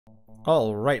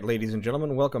Alright, ladies and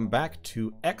gentlemen, welcome back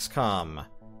to XCOM.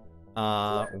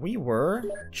 We were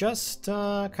just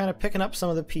kind of picking up some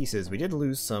of the pieces. We did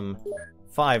lose some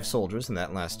 5 soldiers in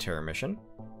that last terror mission.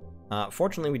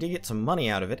 Fortunately, we did get some money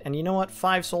out of it, and you know what?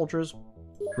 5 soldiers,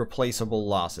 replaceable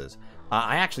losses.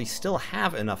 I actually still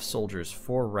have enough soldiers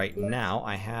for right now.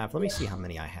 I have... let me see how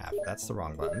many I have. That's the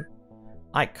wrong button.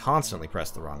 I constantly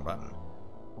press the wrong button.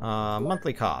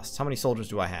 Monthly costs. How many soldiers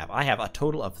do I have? I have a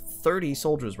total of 30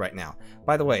 soldiers right now.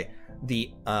 By the way,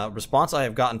 the response I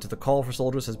have gotten to the call for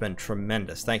soldiers has been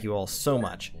tremendous. Thank you all so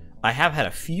much. I have had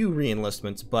a few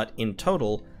re-enlistments, but in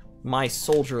total, my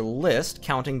soldier list,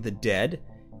 counting the dead,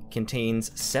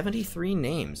 contains 73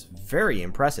 names. Very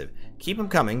impressive. Keep them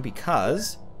coming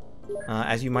because,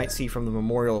 as you might see from the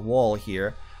memorial wall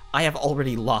here, I have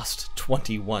already lost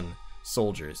 21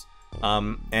 soldiers.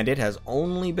 And it has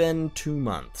only been 2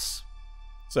 months.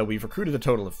 So we've recruited a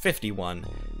total of 51,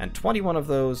 and 21 of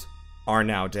those are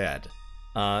now dead.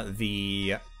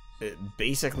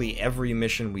 Basically every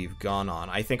mission we've gone on,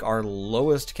 I think our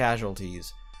lowest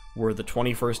casualties were the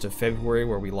 21st of February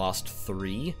where we lost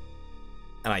 3.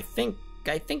 And I think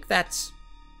that's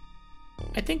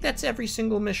every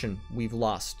single mission we've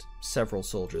lost several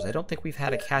soldiers. I don't think we've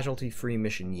had a casualty-free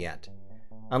mission yet.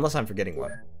 Unless I'm forgetting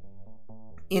one.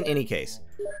 In any case,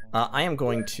 I am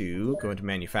going to go into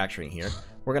manufacturing here.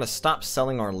 We're going to stop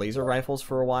selling our laser rifles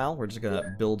for a while. We're just going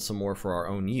to build some more for our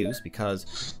own use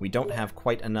because we don't have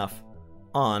quite enough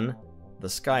on the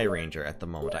Sky Ranger at the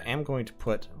moment. I am going to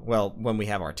put, well, when we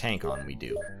have our tank on, we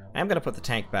do. I am going to put the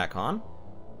tank back on.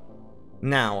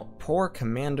 Now, poor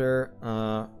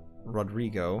Commander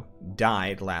Rodrigo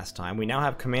died last time. We now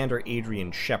have Commander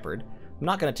Adrian Shepard. I'm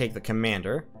not going to take the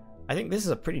Commander. I think this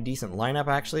is a pretty decent lineup,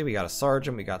 actually. We got a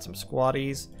sergeant, we got some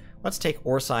squaddies. Let's take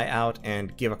Orsai out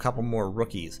and give a couple more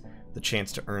rookies the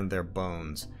chance to earn their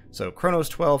bones. So, Kronos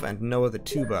 12 and Noah the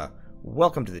Tuba,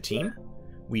 welcome to the team.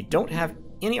 We don't have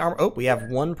any armor. Oh, we have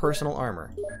 1 personal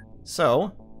armor.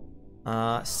 So,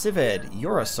 Sived,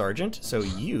 you're a sergeant, so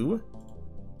you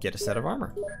get a set of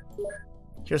armor.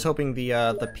 Here's hoping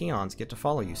the peons get to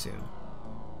follow you soon.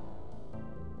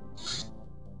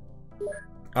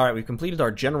 Alright, we've completed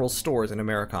our general stores in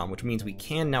Americom, which means we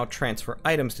can now transfer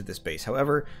items to this base.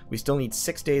 However, we still need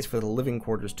 6 days for the living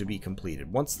quarters to be completed.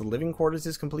 Once the living quarters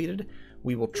is completed,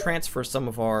 we will transfer some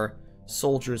of our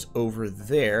soldiers over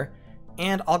there,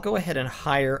 and I'll go ahead and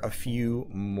hire a few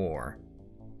more.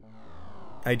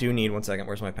 I do need, one second,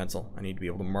 where's my pencil? I need to be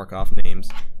able to mark off names.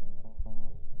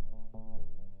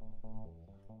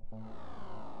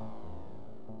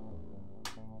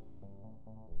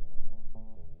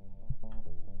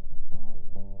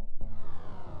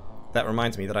 That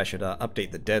reminds me that I should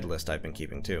update the dead list I've been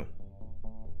keeping, too.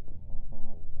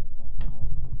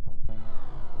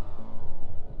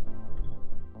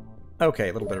 Okay,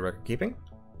 a little bit of record keeping.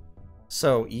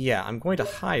 So, yeah, I'm going to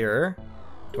hire...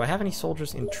 do I have any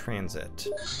soldiers in transit?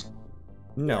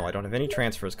 No, I don't have any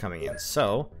transfers coming in.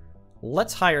 So,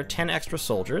 let's hire 10 extra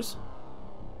soldiers.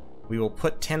 We will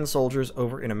put 10 soldiers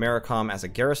over in Americom as a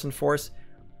garrison force.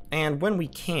 And when we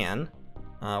can...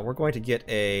 we're going to get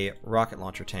a rocket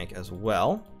launcher tank as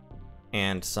well,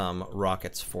 and some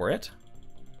rockets for it.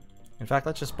 In fact,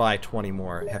 let's just buy 20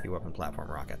 more heavy weapon platform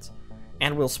rockets.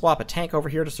 And we'll swap a tank over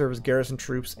here to serve as garrison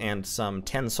troops and some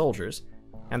 10 soldiers.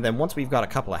 And then once we've got a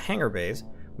couple of hangar bays,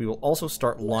 we will also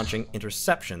start launching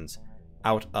interceptions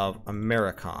out of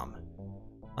Americom.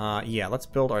 Yeah, let's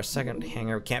build our second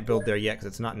hangar. We can't build there yet because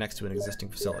it's not next to an existing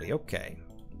facility. Okay.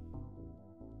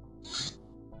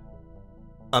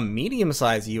 A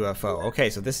medium-sized UFO. Okay,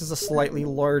 so this is a slightly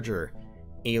larger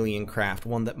alien craft,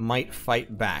 one that might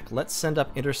fight back. Let's send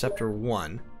up Interceptor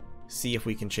 1, see if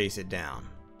we can chase it down.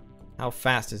 How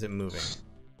fast is it moving?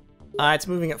 It's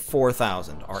moving at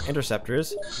 4,000. Our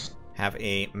interceptors have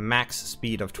a max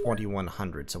speed of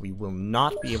 2,100, so we will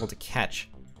not be able to catch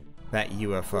that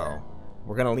UFO.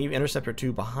 We're going to leave Interceptor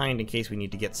 2 behind in case we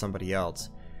need to get somebody else.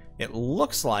 It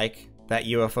looks like that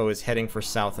UFO is heading for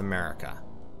South America.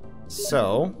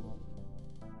 So,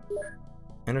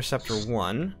 Interceptor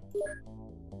 1,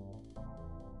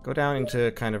 go down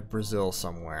into kind of Brazil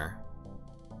somewhere.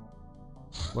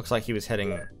 Looks like he was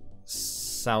heading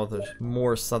south,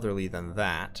 more southerly than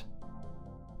that.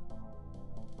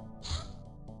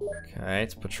 Okay,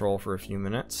 let's patrol for a few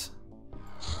minutes.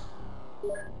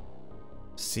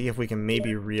 See if we can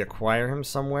maybe reacquire him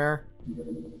somewhere.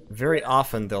 Very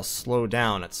often they'll slow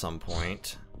down at some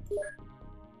point.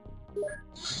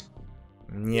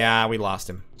 Yeah, we lost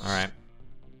him. Alright.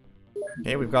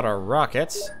 Okay, we've got our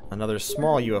rockets. Another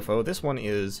small UFO. This one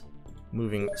is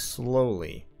moving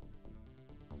slowly.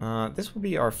 This will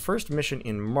be our first mission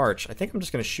in March. I think I'm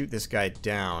just going to shoot this guy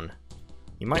down.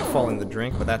 He might fall in the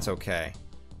drink, but that's okay.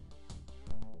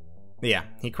 Yeah,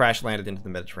 he crash landed into the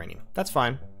Mediterranean. That's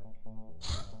fine.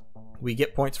 We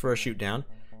get points for a shoot down,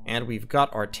 and we've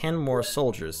got our 10 more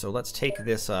soldiers, so let's take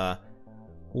this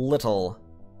little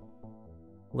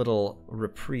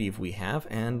reprieve we have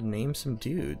and name some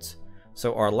dudes.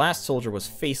 So our last soldier was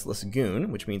Faceless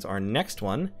Goon, which means our next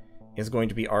one is going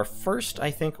to be our first,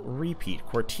 I think, repeat,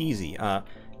 Cortese.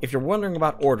 If you're wondering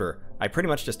about order, I pretty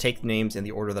much just take the names in the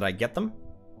order that I get them.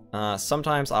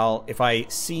 Sometimes if I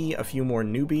see a few more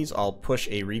newbies, I'll push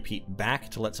a repeat back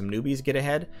to let some newbies get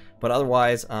ahead, but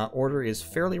otherwise, order is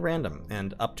fairly random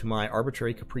and up to my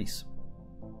arbitrary caprice.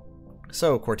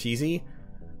 So, Cortese,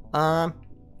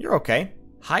 you're okay.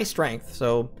 High strength,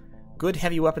 so good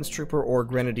heavy weapons trooper or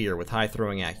grenadier with high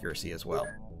throwing accuracy as well.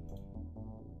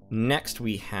 Next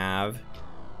we have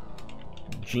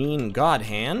Jean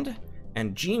Godhand,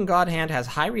 and Jean Godhand has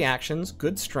high reactions,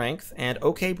 good strength, and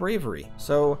okay bravery.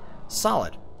 So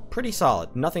solid, pretty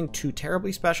solid. Nothing too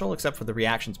terribly special except for the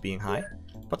reactions being high,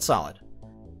 but solid.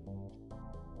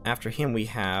 After him we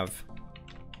have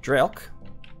Draelk,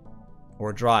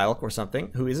 or Draelk or something,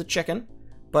 who is a chicken,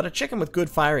 but a chicken with good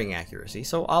firing accuracy,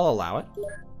 so I'll allow it.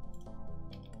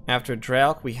 After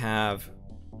Draelk we have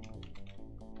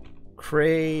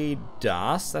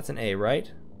Kratos. That's an A,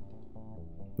 right?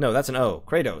 No, that's an O.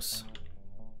 Kratos.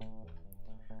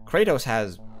 Kratos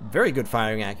has very good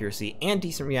firing accuracy and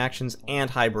decent reactions and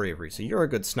high bravery, so you're a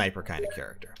good sniper kind of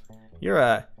character. You're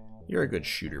a good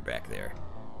shooter back there.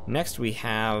 Next we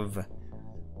have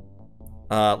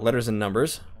letters and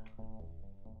numbers.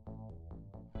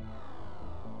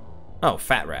 Oh,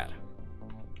 Fat Rat.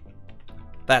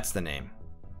 That's the name.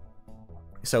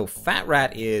 So Fat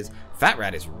Rat is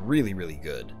really, really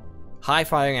good. High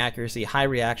firing accuracy, high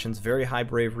reactions, very high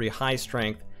bravery, high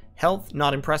strength. Health,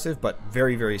 not impressive, but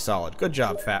very, very solid. Good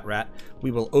job, Fat Rat. We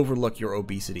will overlook your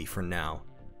obesity for now.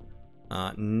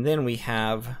 And then we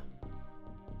have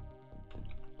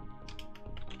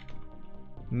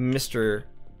Mr.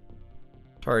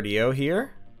 Tardio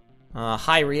here.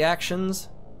 High reactions,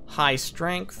 high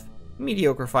strength,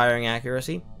 mediocre firing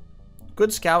accuracy,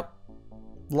 good scout,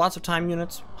 lots of time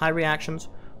units, high reactions,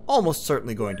 almost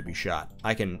certainly going to be shot.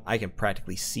 I can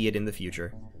practically see it in the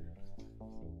future.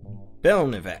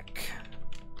 Belnivek.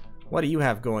 What do you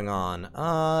have going on?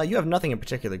 You have nothing in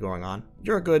particular going on.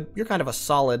 You're kind of a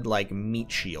solid, like,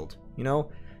 meat shield, you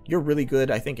know? You're really good,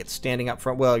 I think, at standing up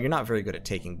front. Well, you're not very good at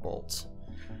taking bolts.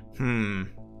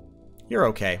 You're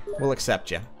okay. We'll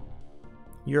accept you.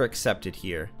 You're accepted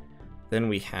here. Then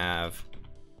we have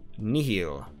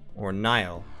Nihil, or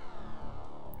Nile.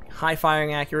 High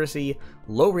firing accuracy,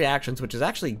 low reactions, which is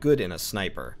actually good in a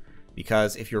sniper,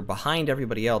 because if you're behind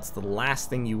everybody else, the last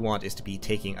thing you want is to be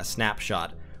taking a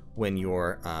snapshot when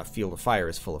your field of fire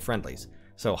is full of friendlies.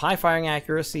 So high firing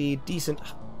accuracy, decent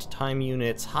time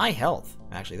units, high health.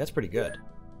 Actually, that's pretty good.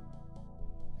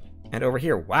 And over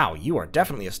here, wow, you are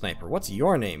definitely a sniper. What's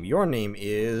your name? Your name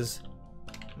is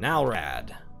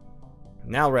Nalrad.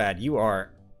 Nalrad, you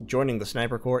are joining the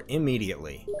Sniper Corps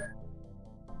immediately.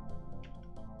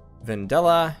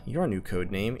 Vendela, your new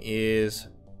code name is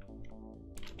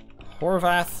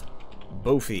Horvath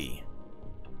Bofi.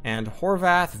 And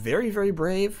Horvath, very, very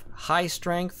brave, high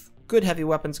strength, good heavy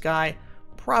weapons guy.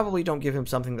 Probably don't give him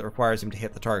something that requires him to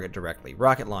hit the target directly.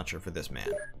 Rocket launcher for this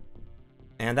man.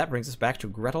 And that brings us back to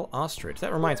Gretel Ostrich.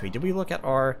 That reminds me, did we look at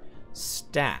our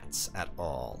stats at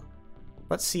all?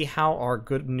 Let's see how our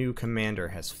good new commander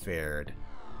has fared.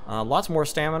 Lots more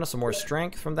stamina, some more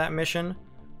strength from that mission.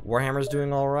 Warhammer's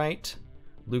doing alright.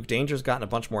 Luke Danger's gotten a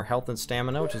bunch more health and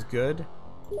stamina, which is good.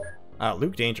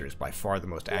 Luke Danger is by far the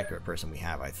most accurate person we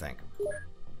have, I think.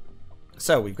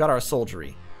 So, we've got our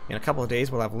soldiery. In a couple of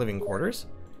days, we'll have living quarters.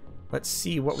 Let's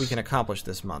see what we can accomplish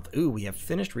this month. Ooh, we have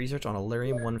finished research on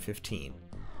Elerium-115.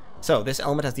 So, this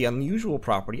element has the unusual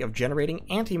property of generating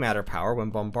antimatter power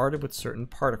when bombarded with certain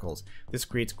particles. This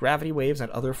creates gravity waves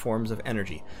and other forms of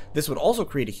energy. This would also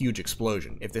create a huge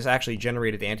explosion if this actually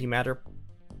generated antimatter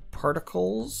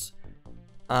particles.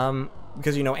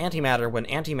 Because, you know, antimatter, when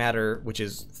antimatter, which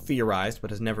is theorized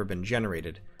but has never been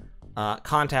generated,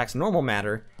 contacts normal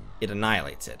matter, it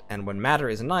annihilates it. And when matter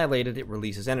is annihilated, it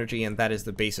releases energy, and that is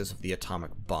the basis of the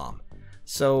atomic bomb.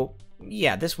 So,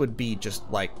 yeah, this would be just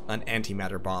like an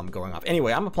antimatter bomb going off.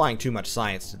 Anyway, I'm applying too much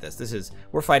science to this.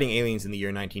 We're fighting aliens in the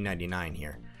year 1999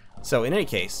 here. So, in any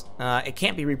case, it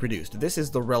can't be reproduced. This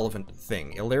is the relevant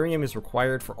thing. Elerium is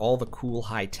required for all the cool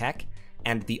high tech,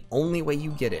 and the only way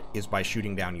you get it is by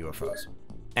shooting down UFOs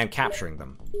and capturing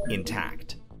them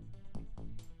intact.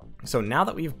 So now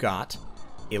that we've got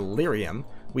Elerium,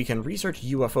 we can research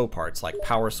UFO parts like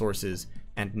power sources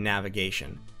and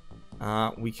navigation.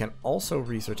 We can also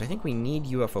research, I think we need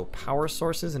UFO power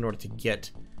sources in order to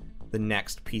get the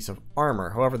next piece of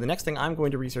armor. However, the next thing I'm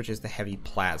going to research is the heavy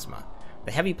plasma.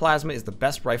 The heavy plasma is the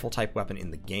best rifle type weapon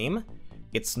in the game.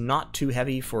 It's not too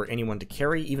heavy for anyone to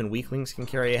carry. Even weaklings can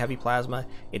carry a heavy plasma.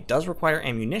 It does require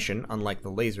ammunition, unlike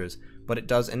the lasers, but it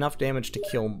does enough damage to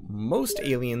kill most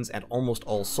aliens and almost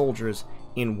all soldiers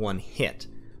in one hit.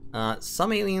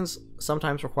 Some aliens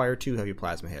sometimes require 2 heavy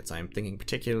plasma hits. I am thinking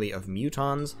particularly of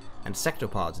mutons and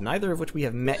sectopods, neither of which we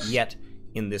have met yet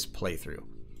in this playthrough.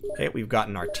 Okay, we've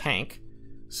gotten our tank,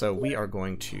 so we are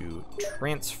going to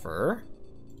transfer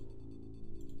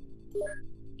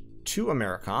to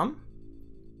Americom,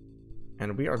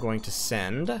 and we are going to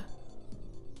send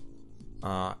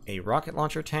a rocket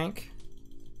launcher tank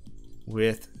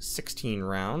with 16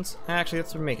 rounds. Actually,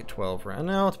 let's make it 12 rounds.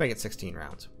 No, let's make it 16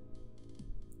 rounds.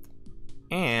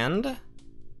 And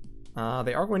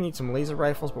they are going to need some laser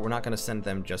rifles, but we're not going to send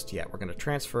them just yet. We're going to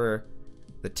transfer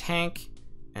the tank,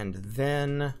 and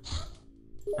then...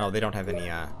 Oh, they don't have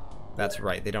any... That's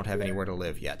right, they don't have anywhere to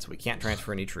live yet, so we can't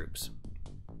transfer any troops.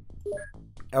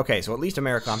 Okay, so at least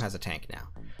Americom has a tank now.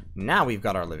 Now we've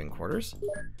got our living quarters,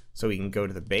 so we can go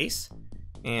to the base,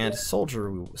 and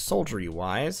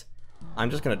soldiery-wise, I'm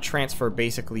just going to transfer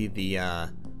basically the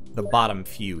bottom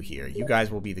few here. You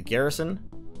guys will be the garrison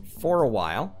for a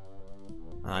while,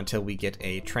 until we get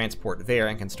a transport there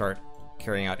and can start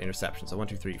carrying out interceptions. So 1,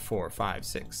 2, 3, 4, 5,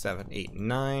 6, 7, 8,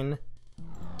 9,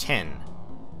 10.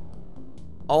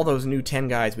 All those new 10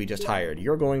 guys we just hired,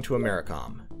 you're going to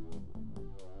Americom.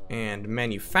 And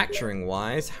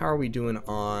manufacturing-wise, how are we doing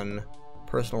on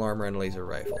personal armor and laser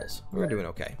rifles? We're doing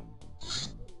okay.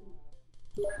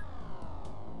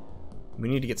 We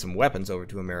need to get some weapons over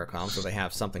to Americom so they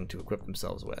have something to equip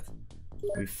themselves with.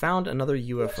 We found another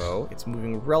UFO. It's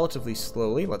moving relatively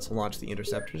slowly. Let's launch the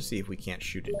interceptor to see if we can't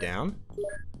shoot it down.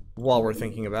 While we're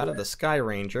thinking about it, the Sky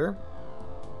Ranger.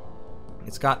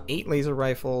 It's got 8 laser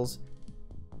rifles,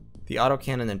 the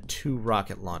autocannon, and 2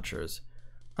 rocket launchers.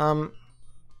 I'm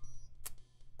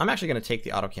actually going to take the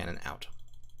autocannon out.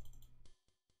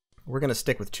 We're going to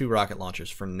stick with 2 rocket launchers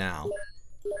for now.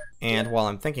 And while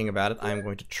I'm thinking about it, I'm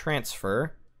going to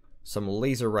transfer some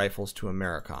laser rifles to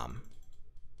Americom.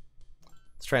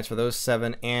 Let's transfer those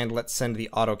 7, and let's send the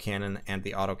autocannon and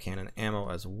the autocannon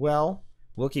ammo as well.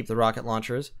 We'll keep the rocket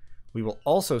launchers. We will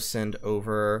also send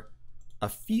over a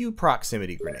few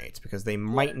proximity grenades, because they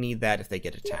might need that if they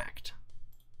get attacked.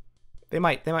 They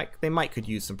might could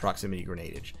use some proximity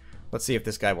grenadage. Let's see if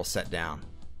this guy will set down.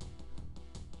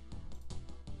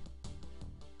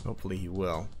 Hopefully he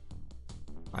will.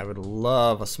 I would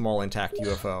love a small intact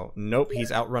UFO. Nope,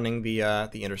 he's outrunning the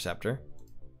interceptor.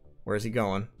 Where's he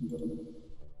going?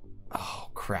 Oh,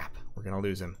 crap. We're gonna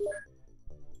lose him.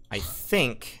 I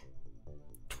think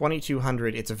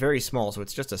 2200, it's a very small, so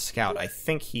it's just a scout. I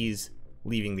think he's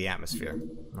leaving the atmosphere.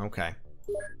 Okay.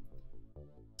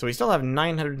 So we still have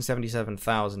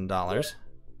 $977,000.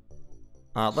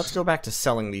 Let's go back to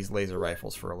selling these laser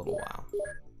rifles for a little while.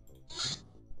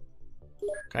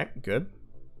 Okay, good.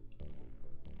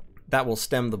 That will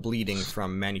stem the bleeding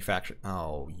from manufacturing.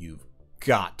 Oh, you've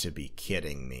got to be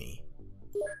kidding me.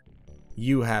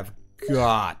 You have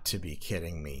got to be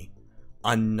kidding me.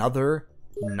 Another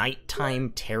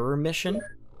nighttime terror mission?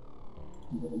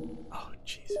 Oh,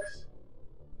 Jesus.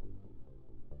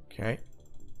 Okay.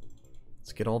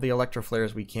 Let's get all the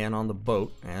electroflares we can on the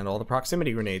boat, and all the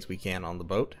proximity grenades we can on the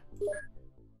boat.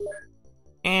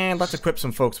 And let's equip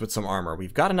some folks with some armor.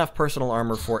 We've got enough personal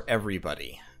armor for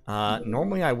everybody.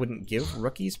 Normally I wouldn't give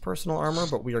rookies personal armor,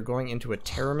 but we are going into a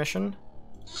terror mission,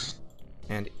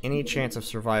 and any chance of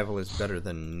survival is better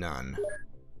than none.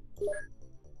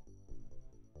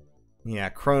 Yeah,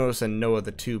 Kronos and Noah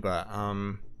the Tuba.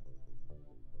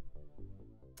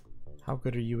 How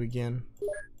good are you again?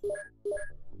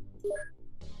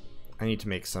 I need to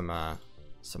make some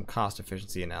cost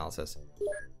efficiency analysis.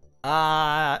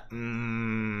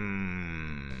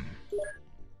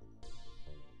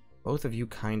 Both of you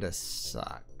kinda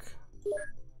suck.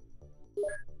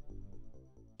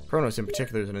 Kronos in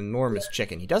particular is an enormous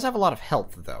chicken. He does have a lot of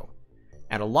health, though.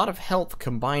 And a lot of health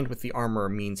combined with the armor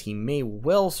means he may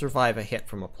well survive a hit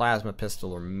from a plasma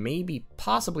pistol, or maybe,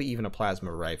 possibly even a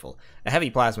plasma rifle. A heavy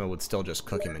plasma would still just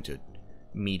cook him into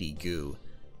meaty goo.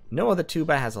 Noah the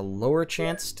Tuba has a lower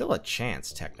chance, still a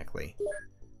chance, technically.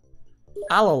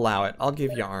 I'll allow it. I'll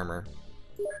give you armor.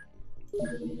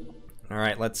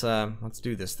 Alright, let's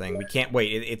do this thing. We can't wait.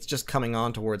 It's just coming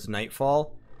on towards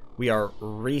nightfall. We are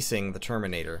racing the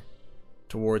Terminator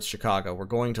towards Chicago. We're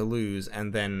going to lose,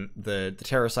 and then the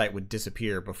terror site would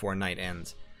disappear before night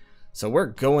ends. So we're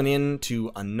going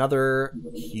into another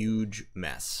huge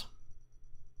mess.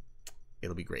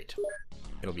 It'll be great.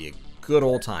 It'll be a good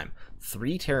old time.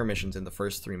 3 terror missions in the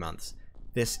first 3 months.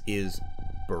 This is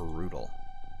brutal.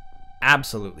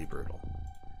 Absolutely brutal.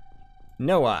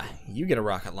 Noah, you get a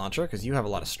rocket launcher because you have a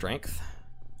lot of strength.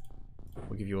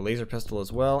 We'll give you a laser pistol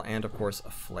as well, and of course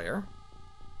a flare.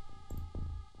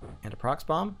 And a prox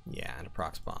bomb? Yeah, and a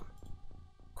prox bomb.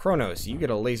 Kronos, you get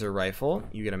a laser rifle,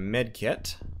 you get a med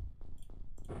kit,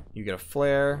 you get a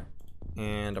flare,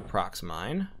 and a prox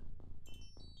mine.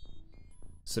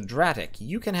 Cyberdisc,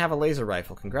 you can have a laser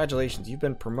rifle. Congratulations, you've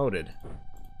been promoted.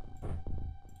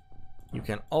 You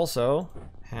can also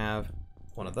have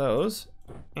one of those,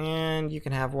 and you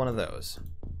can have one of those.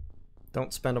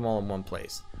 Don't spend them all in one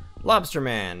place.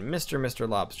 Lobsterman, Mr.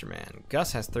 Lobsterman.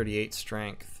 Gus has 38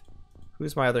 strength.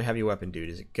 Who's my other heavy weapon dude?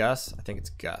 Is it Gus? I think it's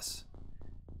Gus.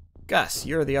 Gus,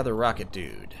 you're the other rocket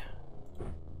dude.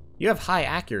 You have high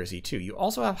accuracy too. You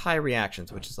also have high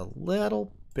reactions, which is a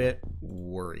little bit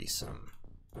worrisome.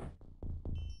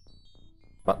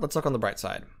 But let's look on the bright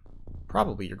side.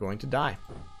 Probably you're going to die.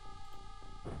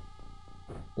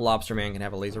 Lobsterman can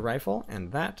have a laser rifle,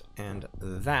 and that, and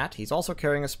that. He's also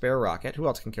carrying a spare rocket. Who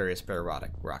else can carry a spare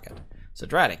rocket?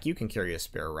 Cyberdisc, you can carry a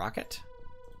spare rocket.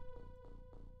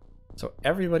 So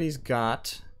everybody's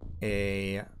got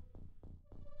a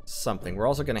something. We're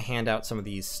also going to hand out some of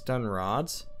these stun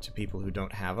rods to people who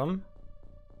don't have them.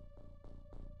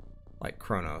 Like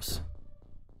Kronos.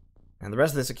 And the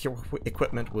rest of this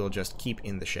equipment we'll just keep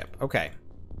in the ship. Okay.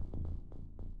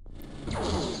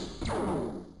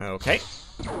 Okay.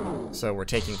 So we're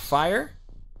taking fire.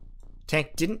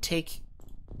 Tank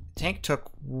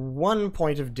took 1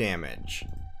 point of damage,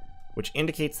 which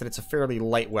indicates that it's a fairly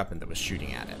light weapon that was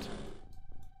shooting at it.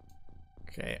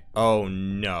 Okay. Oh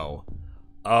no.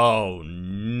 Oh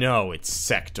no, it's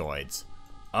sectoids.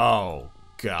 Oh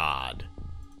god.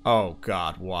 Oh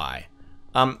god, why?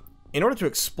 In order to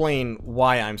explain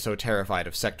why I'm so terrified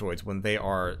of sectoids when they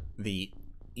are the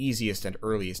easiest and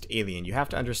earliest alien, you have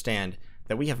to understand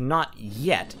that we have not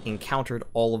yet encountered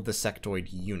all of the sectoid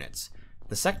units.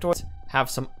 The sectoids have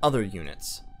some other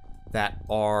units that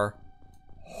are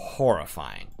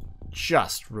horrifying.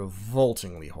 Just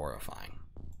revoltingly horrifying.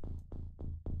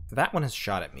 That one has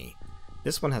shot at me.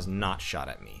 This one has not shot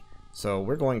at me. So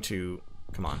we're going to...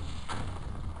 Come on.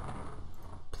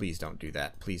 Please don't do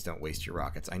that. Please don't waste your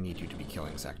rockets. I need you to be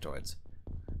killing sectoids.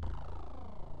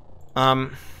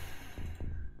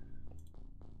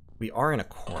 We are in a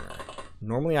corner.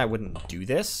 Normally I wouldn't do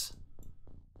this,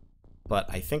 but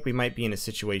I think we might be in a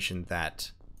situation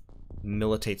that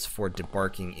militates for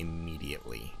debarking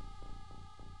immediately.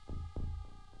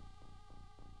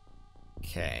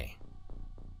 Okay.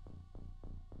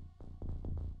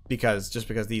 Just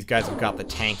because these guys have got the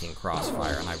tank in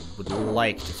crossfire, and I would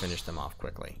like to finish them off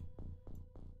quickly.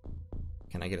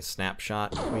 Can I get a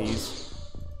snapshot, please?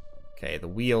 Okay, the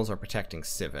wheels are protecting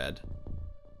Cived.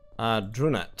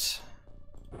 Drunut.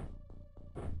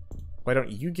 Why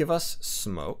don't you give us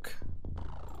smoke?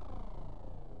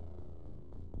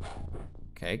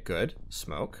 Okay, good.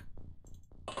 Smoke.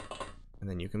 And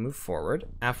then you can move forward.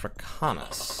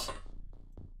 Africanus.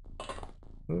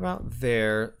 Move out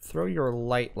there. Throw your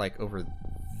light, like, over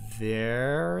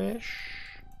there-ish?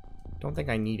 Don't think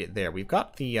I need it there. We've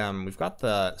got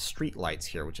the street lights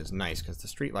here, which is nice, because the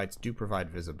street lights do provide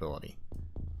visibility.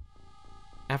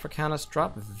 Africanus,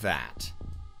 drop that.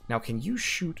 Now, can you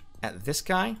shoot at this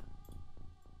guy?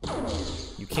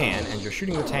 You can, and you're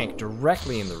shooting the tank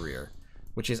directly in the rear,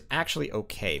 which is actually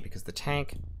okay, because the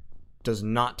tank does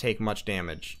not take much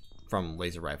damage from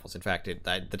laser rifles. In fact,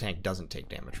 the tank doesn't take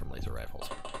damage from laser rifles.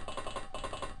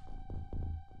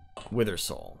 Wither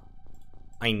Soul.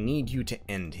 I need you to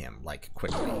end him, like,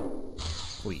 quickly.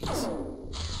 Please.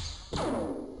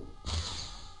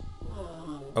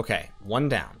 Okay, 1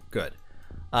 down. Good.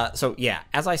 So, yeah,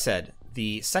 as I said,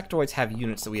 the sectoids have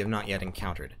units that we have not yet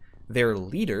encountered. Their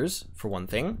leaders, for one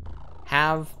thing,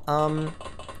 have,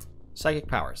 psychic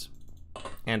powers.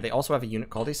 And they also have a unit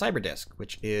called a Cyberdisc,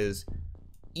 which is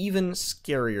even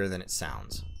scarier than it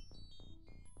sounds.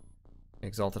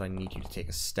 Exalted, I need you to take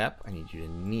a step, I need you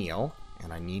to kneel,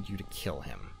 and I need you to kill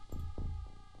him.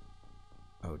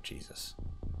 Oh, Jesus.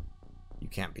 You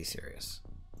can't be serious.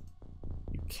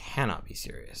 You cannot be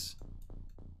serious.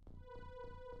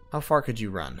 How far could you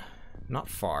run? Not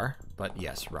far, but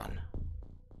yes, run.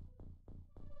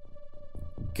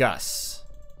 Gus.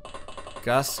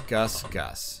 Gus.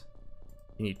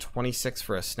 You need 26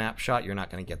 for a snapshot. You're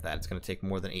not going to get that. It's going to take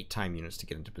more than 8 time units to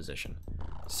get into position.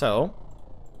 So,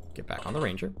 Get back on the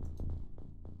Ranger.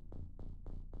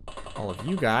 All of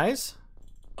you guys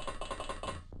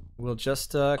will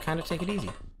just kind of take it easy.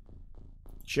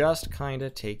 Just kind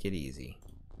of take it easy.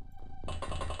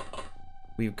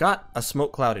 We've got a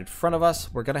smoke cloud in front of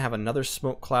us. We're going to have another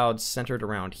smoke cloud centered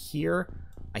around here.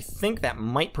 I think that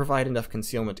might provide enough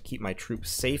concealment to keep my troops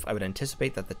safe. I would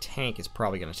anticipate that the tank is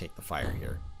probably going to take the fire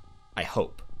here. I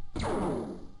hope.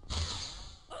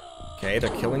 Okay, they're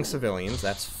killing civilians.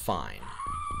 That's fine.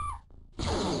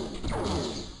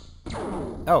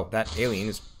 Oh, that alien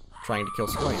is trying to kill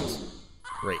civilians.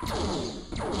 Great.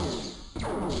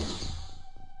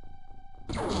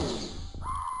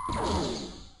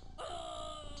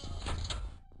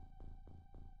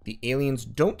 The aliens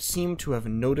don't seem to have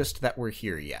noticed that we're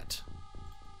here yet.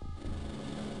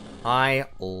 I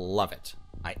love it.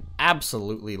 I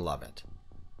absolutely love it.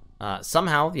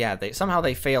 Somehow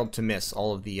they failed to miss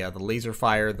all of the laser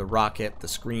fire, the rocket, the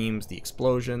screams, the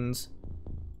explosions.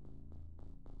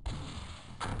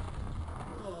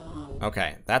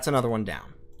 Okay, that's another one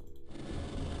down.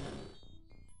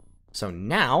 So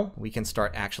now we can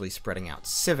start actually spreading out.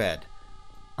 Cived.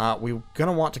 We're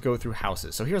gonna want to go through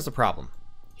houses. So here's the problem.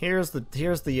 Here's the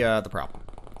problem.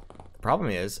 The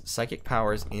problem is psychic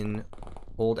powers in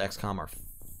old XCOM are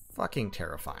fucking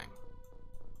terrifying.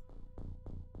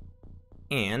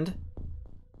 And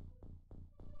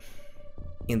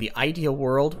in the ideal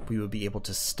world, we would be able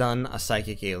to stun a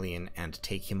psychic alien and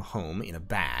take him home in a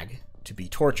bag to be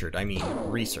tortured. I mean,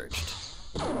 researched.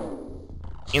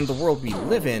 In the world we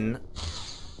live in,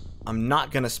 I'm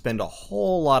not going to spend a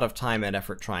whole lot of time and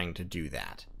effort trying to do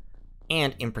that.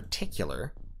 And in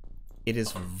particular, it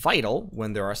is vital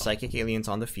when there are psychic aliens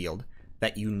on the field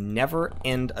that you never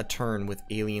end a turn with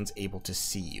aliens able to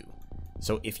see you.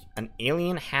 So if an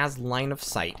alien has line of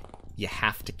sight, you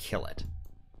have to kill it.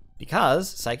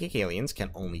 Because psychic aliens can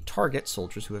only target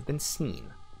soldiers who have been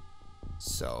seen.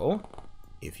 So,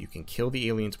 if you can kill the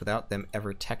aliens without them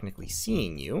ever technically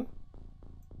seeing you,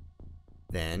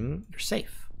 then you're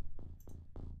safe.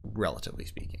 Relatively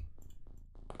speaking.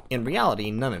 In reality,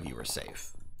 none of you are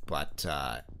safe. But,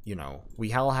 you know,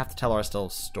 we all have to tell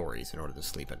ourselves stories in order to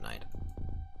sleep at night.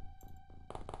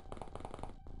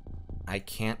 I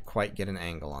can't quite get an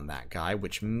angle on that guy,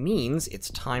 which means it's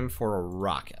time for a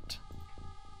rocket.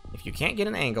 If you can't get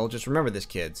an angle, just remember this,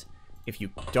 kids. If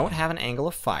you don't have an angle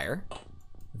of fire,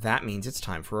 that means it's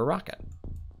time for a rocket.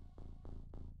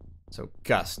 So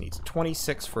Gus needs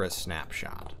 26 for a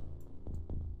snapshot.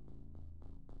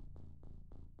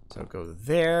 So go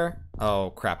there.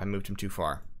 Oh, crap, I moved him too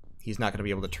far. He's not going to be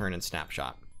able to turn and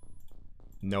snapshot.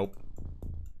 Nope.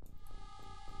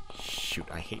 Shoot,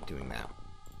 I hate doing that.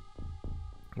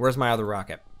 Where's my other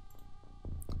rocket?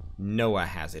 Noah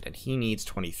has it, and he needs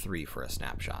 23 for a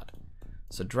snapshot.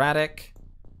 So Dratic,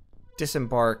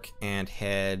 disembark, and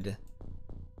head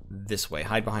this way.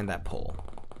 Hide behind that pole.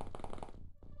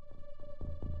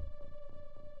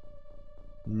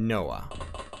 Noah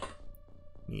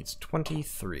needs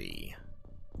 23.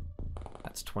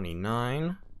 That's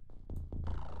 29.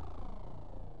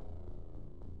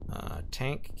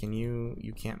 Tank, can you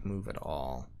can't move at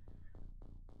all.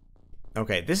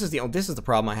 Okay, this is the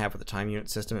problem I have with the time unit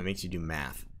system. It makes you do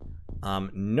math.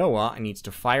 Noah needs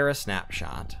to fire a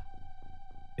snapshot.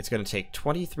 It's going to take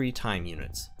 23 time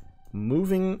units.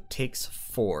 Moving takes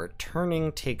 4.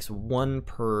 Turning takes 1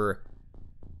 per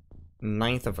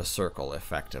 9th of a circle,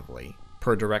 effectively,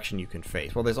 per direction you can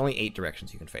face. Well, there's only 8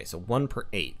 directions you can face, so 1 per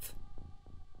 8th.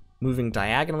 Moving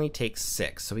diagonally takes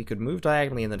 6, so he could move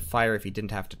diagonally and then fire if he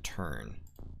didn't have to turn.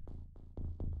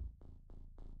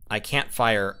 I can't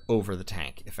fire over the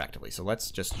tank, effectively, so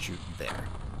let's just shoot there.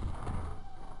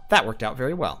 That worked out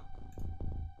very well.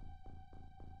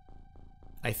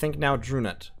 I think now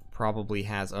Drunut probably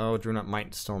has... Oh, Drunut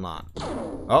might still not.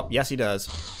 Oh, yes he does.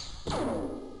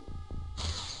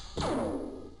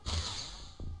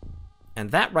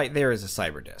 And that right there is a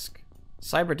Cyberdisc.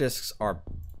 Cyberdiscs are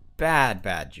bad,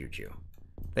 bad juju.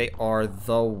 They are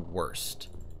the worst.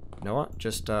 Noah,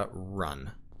 just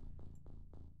run.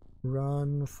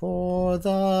 Run for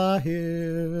the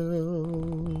hills.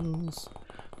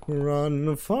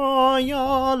 Run for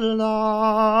your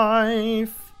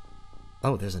life.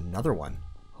 Oh, there's another one.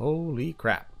 Holy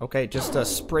crap. Okay, just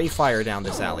spray fire down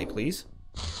this alley, please.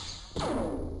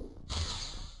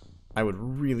 I would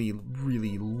really,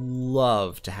 really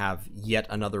love to have yet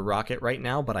another rocket right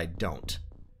now, but I don't.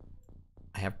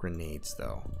 I have grenades,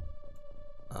 though.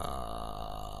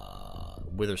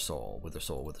 Withersoul,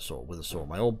 Withersoul, Withersoul, Withersoul.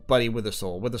 My old buddy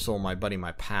Withersoul. Withersoul, my buddy,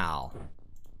 my pal.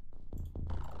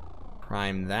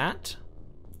 Prime that.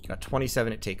 Got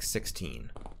 27, it takes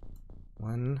 16.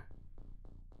 1,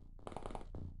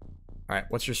 Alright,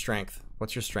 what's your strength?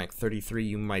 What's your strength? 33,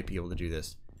 you might be able to do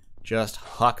this. Just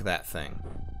huck that thing.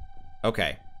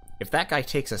 Okay. If that guy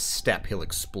takes a step, he'll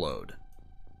explode.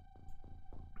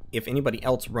 If anybody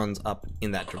else runs up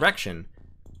in that direction,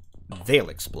 they'll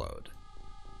explode.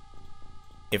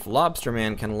 If Lobster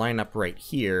Man can line up right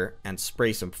here and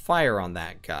spray some fire on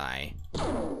that guy,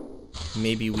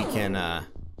 maybe we can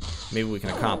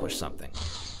accomplish something.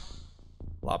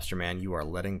 Lobster Man, you are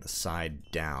letting the side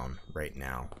down right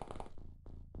now.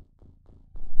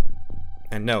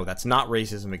 And no, that's not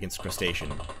racism against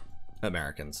crustacean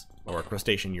Americans, or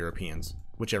crustacean Europeans,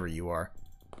 whichever you are.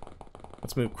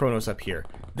 Let's move Kronos up here.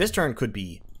 This turn could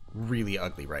be really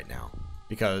ugly right now,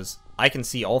 because I can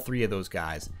see all three of those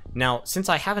guys. Now, since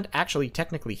I haven't actually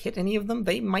technically hit any of them,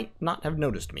 they might not have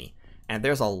noticed me. And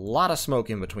there's a lot of smoke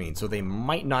in between, so they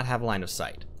might not have line of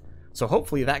sight. So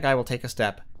hopefully that guy will take a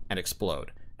step and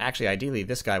explode. Actually, ideally,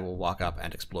 this guy will walk up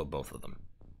and explode both of them.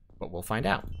 But we'll find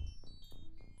out.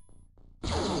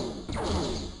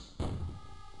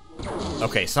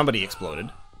 Okay, somebody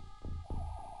exploded.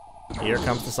 Here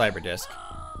comes the Cyberdisc.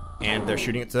 And they're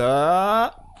shooting it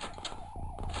to...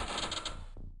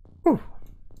 Whew.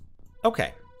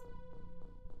 Okay.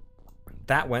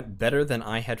 That went better than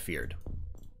I had feared.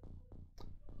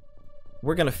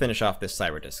 We're going to finish off this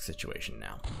Cyberdisc situation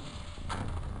now.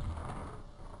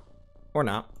 Or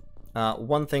not.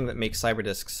 One thing that makes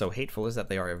Cyberdiscs so hateful is that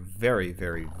they are very,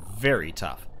 very, very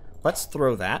tough. Let's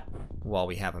throw that while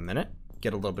we have a minute.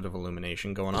 Get a little bit of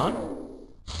illumination going on.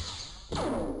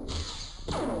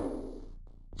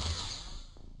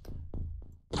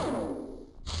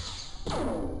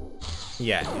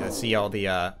 Yeah, you see all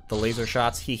the laser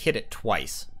shots? He hit it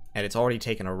twice, and it's already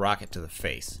taken a rocket to the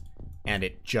face. And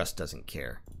it just doesn't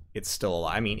care. It's still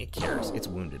alive. I mean, it cares. It's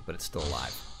wounded, but it's still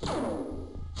alive.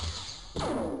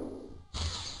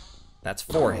 That's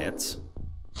 4 hits.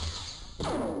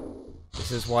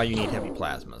 This is why you need heavy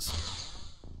plasmas.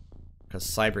 Because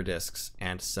Cyberdiscs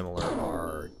and similar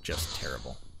are just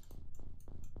terrible.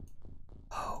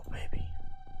 Oh, baby.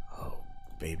 Oh,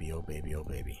 baby, oh, baby, oh,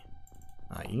 baby.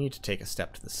 You need to take a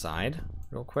step to the side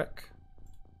real quick.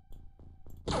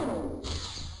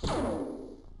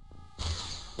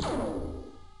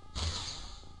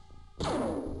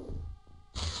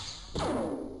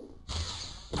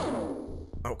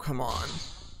 Oh, come on.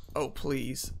 Oh,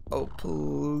 please. Oh,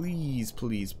 please,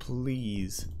 please,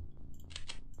 please.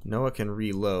 Noah can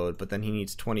reload, but then he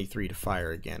needs 23 to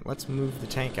fire again. Let's move the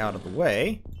tank out of the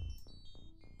way.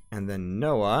 And then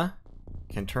Noah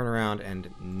can turn around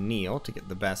and kneel to get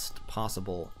the best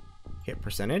possible hit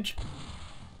percentage.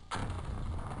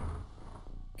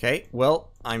 Okay,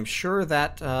 well, I'm sure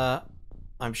that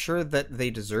they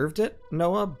deserved it,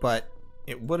 Noah, but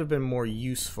it would have been more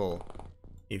useful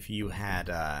if you had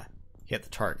hit the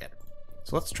target.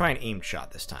 So let's try an aim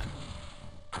shot this time.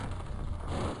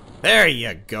 There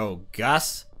you go,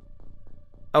 Gus.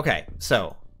 Okay,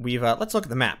 so we've let's look at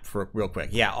the map for real quick.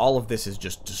 Yeah, all of this is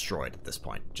just destroyed at this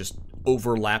point. Just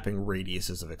overlapping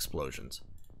radiuses of explosions.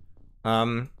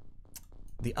 The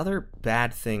other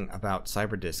bad thing about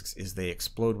Cyberdiscs is they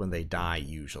explode when they die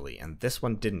usually, and this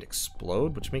one didn't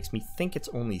explode, which makes me think it's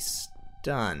only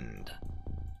stunned,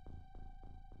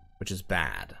 which is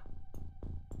bad.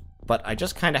 But I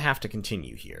just kind of have to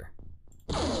continue here.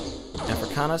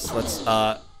 Africanus, let's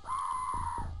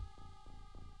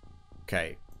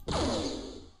okay.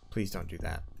 Please don't do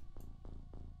that.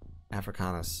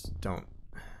 Africanus, don't.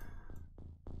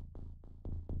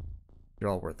 You're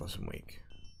all worthless and weak.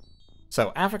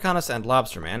 So, Africanus and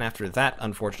Lobsterman, after that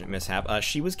unfortunate mishap,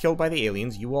 she was killed by the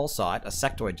aliens. You all saw it. A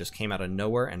sectoid just came out of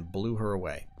nowhere and blew her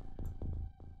away.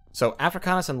 So,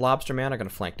 Africanus and Lobsterman are going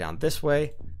to flank down this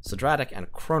way. Sidratic and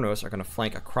Kronos are going to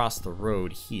flank across the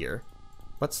road here.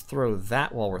 Let's throw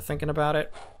that while we're thinking about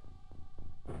it.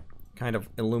 Kind of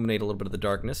illuminate a little bit of the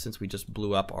darkness since we just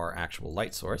blew up our actual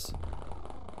light source.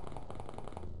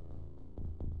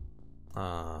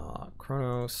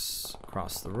 Kronos,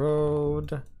 cross the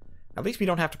road. At least we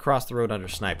don't have to cross the road under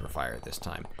sniper fire this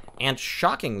time. And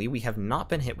shockingly, we have not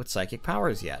been hit with psychic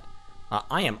powers yet.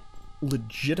 I am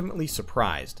legitimately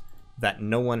surprised that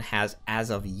no one has, as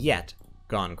of yet,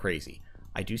 gone crazy.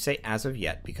 I do say as of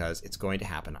yet because it's going to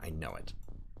happen, I know it.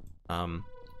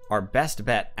 Our best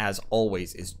bet, as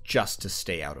always, is just to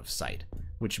stay out of sight,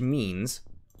 which means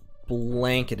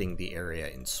blanketing the area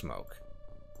in smoke.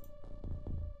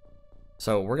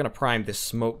 So we're going to prime this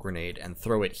smoke grenade and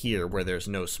throw it here where there's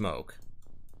no smoke.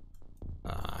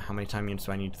 How many time units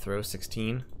do I need to throw?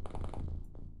 16?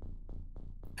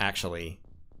 Actually,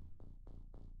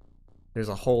 there's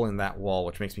a hole in that wall,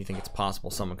 which makes me think it's possible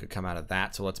someone could come out of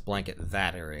that, so let's blanket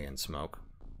that area in smoke.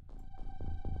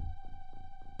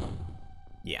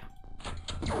 Yeah.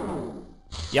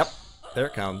 Yep, there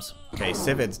it comes. Okay,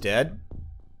 Civid's dead.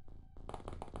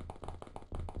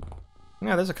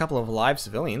 Yeah, there's a couple of live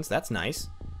civilians. That's nice.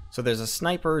 So there's a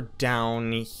sniper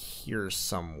down here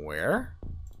somewhere.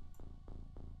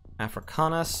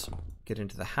 Africanus, get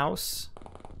into the house.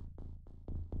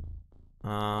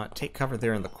 Take cover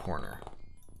there in the corner.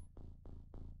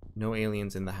 No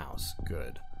aliens in the house.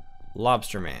 Good.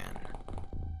 Lobster Man.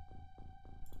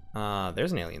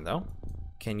 There's an alien, though.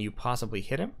 Can you possibly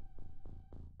hit him?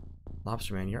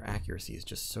 Lobster Man, your accuracy is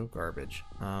just so garbage.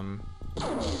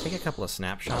 Take a couple of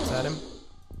snapshots at him.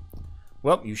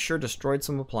 Well, you sure destroyed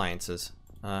some appliances.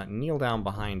 Kneel down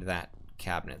behind that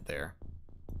cabinet there.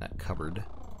 That cupboard.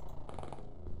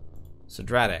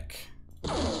 Cyberdisc.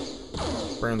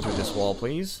 Burn through this wall,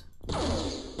 please.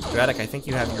 Cyberdisc, I think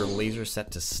you have your laser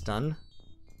set to stun.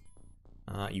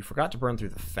 You forgot to burn through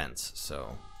the fence,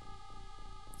 so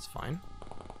it's fine.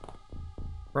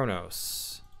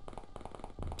 Kronos.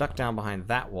 Duck down behind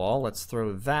that wall. Let's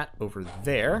throw that over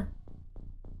there.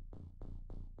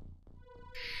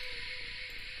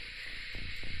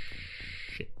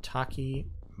 Shiitake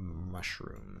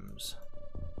mushrooms.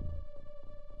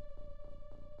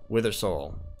 Wither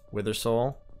Soul. Wither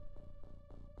Soul.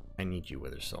 I need you,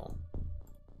 Wither Soul.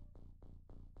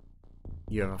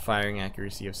 You have a firing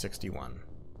accuracy of 61.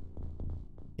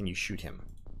 Can you shoot him?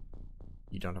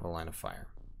 You don't have a line of fire.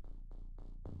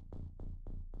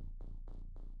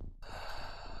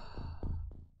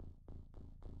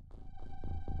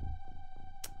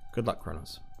 Good luck,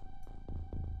 Kronos.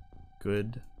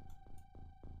 Good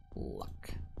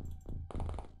luck.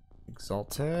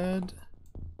 Exalted.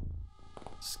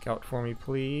 Scout for me,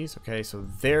 please. Okay, so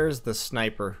there's the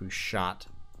sniper who shot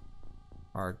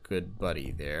our good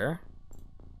buddy there.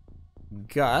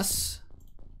 Gus.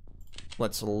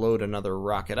 Let's load another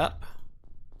rocket up.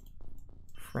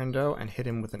 Friendo, and hit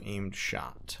him with an aimed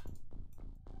shot.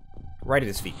 Right at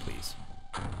his feet, please.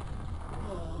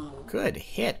 Good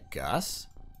hit, Gus.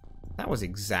 That was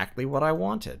exactly what I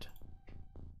wanted.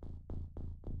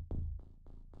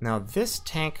 Now, this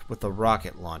tank with the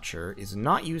rocket launcher is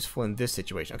not useful in this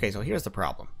situation. Okay, so here's the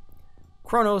problem.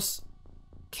 Kronos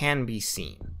can be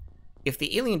seen. If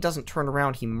the alien doesn't turn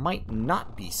around, he might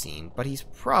not be seen, but he's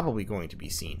probably going to be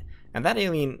seen. And that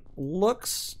alien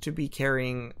looks to be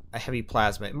carrying a heavy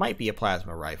plasma. It might be a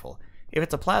plasma rifle. If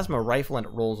it's a plasma rifle and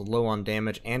it rolls low on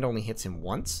damage and only hits him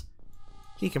once,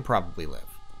 he can probably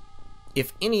live.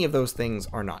 If any of those things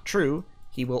are not true,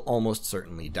 he will almost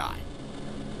certainly die.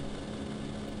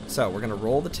 So, we're going to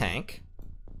roll the tank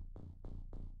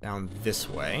down this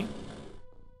way.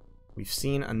 We've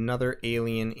seen another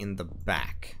alien in the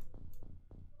back.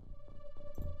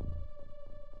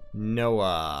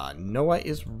 Noah. Noah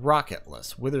is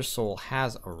rocketless. Wither Soul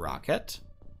has a rocket.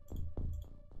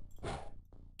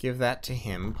 Give that to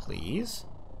him, please.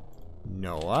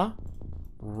 Noah.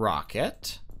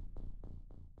 Rocket.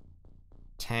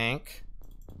 Tank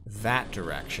that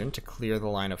direction to clear the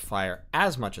line of fire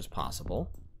as much as possible.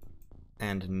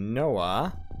 And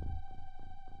Noah,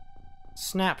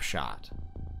 snapshot.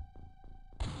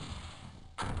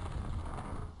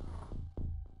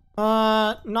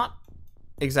 Not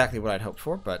exactly what I'd hoped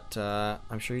for, but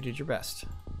I'm sure you did your best.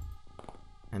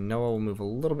 And Noah will move a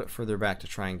little bit further back to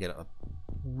try and get a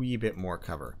wee bit more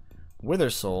cover.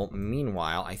 Wither Soul,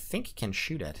 meanwhile, I think can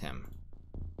shoot at him.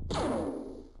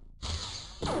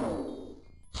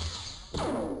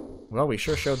 Well, we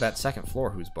sure showed that second floor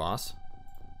who's boss.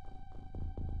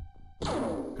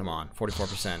 Come on,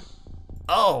 44%.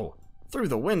 Oh! Through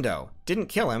the window. Didn't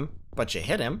kill him, but you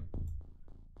hit him.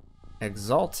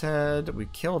 Exalted. We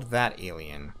killed that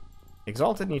alien.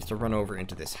 Exalted needs to run over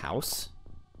into this house.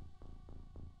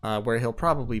 Where he'll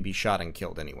probably be shot and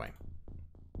killed anyway.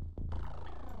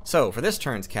 So, for this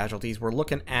turn's casualties, we're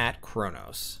looking at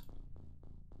Kronos.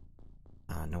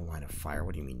 No line of fire.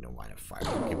 What do you mean, no line of fire?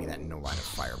 Don't give me that no line of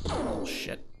fire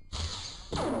bullshit.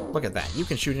 Look at that. You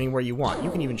can shoot anywhere you want.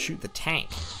 You can even shoot the tank.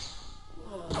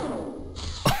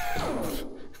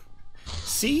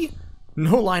 See?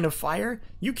 No line of fire?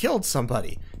 You killed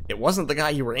somebody. It wasn't the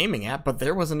guy you were aiming at, but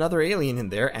there was another alien in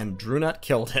there, and Drunut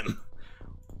killed him.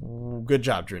 Good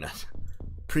job, Drunut.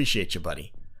 Appreciate you,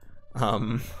 buddy.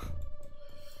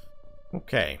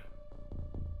 Okay.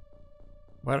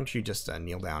 Why don't you just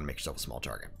kneel down and make yourself a small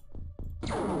target?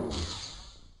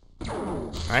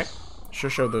 Alright. Sure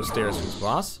showed those stairs who's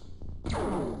boss.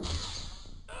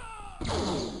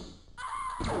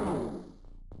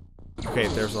 Okay,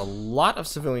 there's a lot of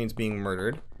civilians being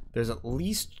murdered. There's at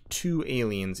least 2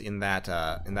 aliens in that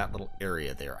little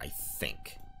area there, I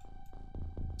think.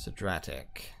 Cyberdisc.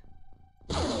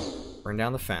 Burn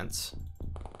down the fence.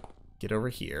 Get over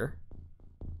here.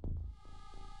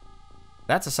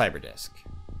 That's a Cyberdisc.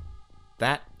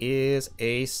 That is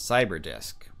a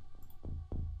Cyberdisc.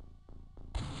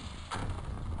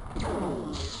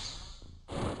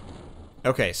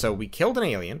 Okay, so we killed an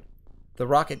alien. The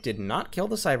rocket did not kill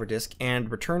the Cyberdisc, and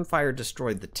return fire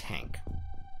destroyed the tank.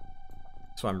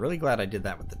 So I'm really glad I did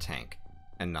that with the tank,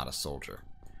 and not a soldier.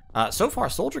 So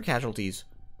far, soldier casualties,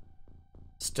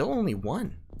 still only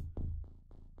 1.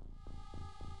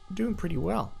 Doing pretty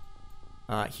well.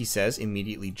 He says,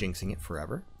 immediately jinxing it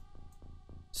forever.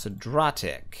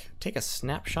 Cyberdisk. Take a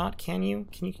snapshot, can you?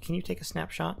 Can you take a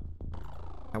snapshot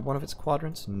at one of its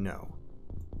quadrants? No.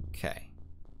 Okay.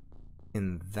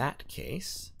 In that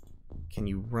case, can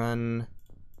you run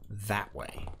that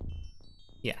way?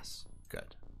 Yes.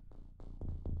 Good.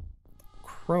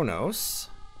 Kronos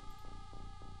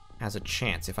has a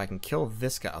chance. If I can kill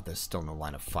this guy... Oh, there's still no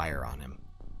line of fire on him.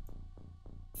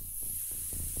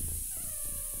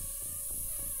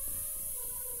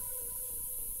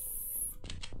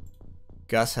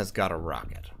 Gus has got a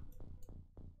rocket.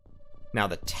 Now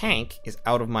the tank is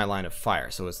out of my line of fire,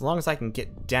 so as long as I can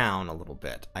get down a little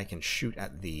bit, I can shoot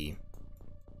at the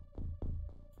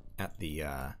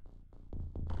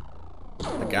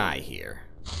guy here,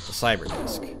 the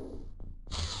Cyberdisc.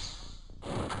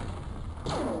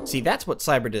 See, that's what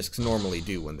Cyberdiscs normally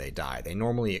do when they die. They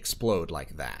normally explode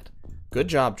like that. Good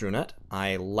job, Drunut.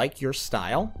 I like your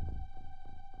style.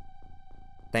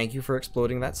 Thank you for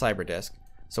exploding that Cyberdisc.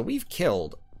 So we've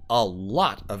killed a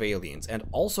lot of aliens and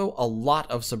also a lot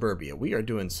of suburbia. We are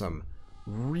doing some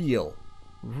real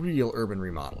urban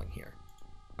remodeling here.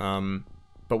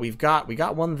 But we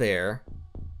got one there.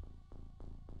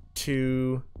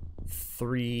 2,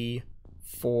 3,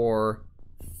 4,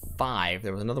 5.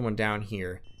 There was another one down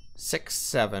here. 6,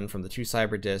 7 from the 2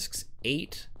 Cyberdiscs.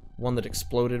 8, one that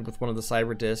exploded with one of the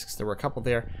Cyberdiscs. There were a couple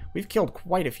there. We've killed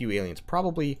quite a few aliens.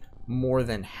 Probably more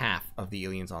than half of the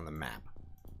aliens on the map.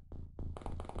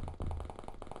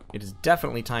 It is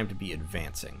definitely time to be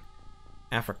advancing.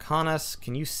 Africanus,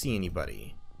 can you see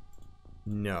anybody?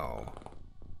 No.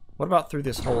 What about through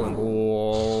this hole in...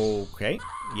 Okay.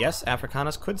 Yes,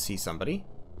 Africanus could see somebody.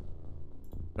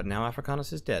 But now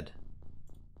Africanus is dead.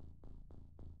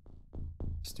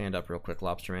 Stand up real quick,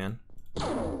 Lobster Man.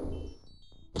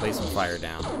 Lay some fire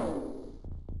down.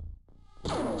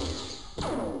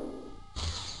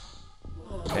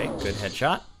 Okay, good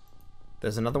headshot.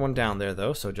 There's another one down there,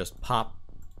 though, so just pop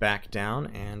back down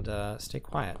and stay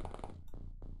quiet.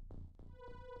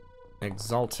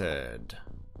 Exalted.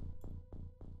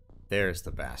 There's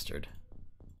the bastard.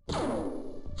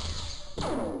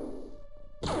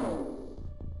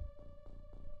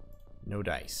 No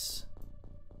dice.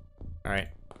 Alright,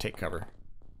 take cover.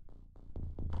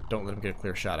 Don't let him get a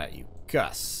clear shot at you.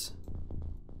 Gus.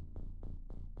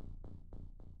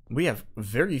 We have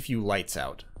very few lights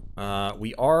out.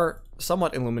 We are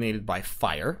somewhat illuminated by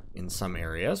fire in some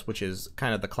areas, which is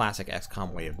kind of the classic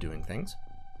XCOM way of doing things.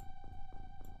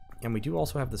 And we do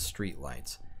also have the street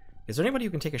lights. Is there anybody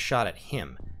who can take a shot at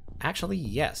him? Actually,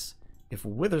 yes. If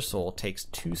Withersoul takes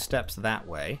 2 steps that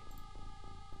way,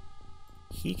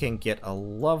 he can get a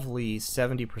lovely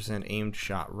 70% aimed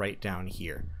shot right down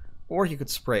here. Or he could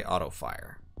spray auto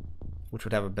fire, which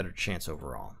would have a better chance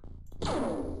overall.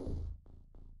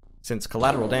 Since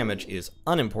collateral damage is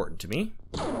unimportant to me,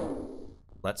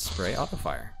 let's spray auto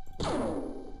fire.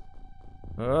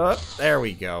 There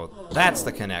we go. That's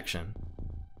the connection.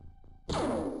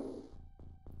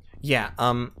 Yeah,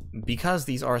 because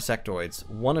these are sectoids,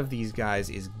 one of these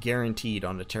guys is guaranteed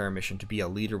on a Terra mission to be a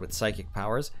leader with psychic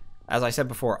powers. As I said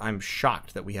before, I'm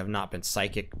shocked that we have not been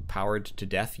psychic powered to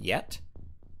death yet.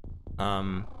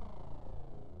 And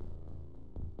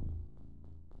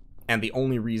the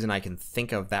only reason I can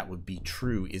think of that would be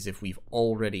true is if we've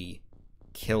already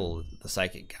killed the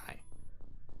psychic guy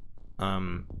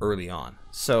early on.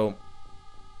 So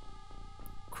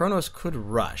Kronos could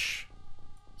rush.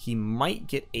 He might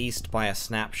get aced by a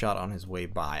snapshot on his way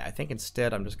by. I think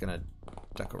instead I'm just gonna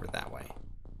duck over that way.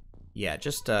 Yeah,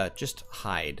 just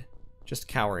hide. Just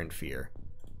cower in fear.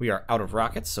 We are out of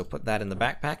rockets, so put that in the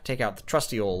backpack. Take out the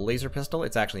trusty old laser pistol.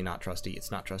 It's actually not trusty.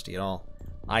 It's not trusty at all.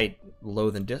 I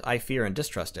loathe and I fear and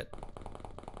distrust it.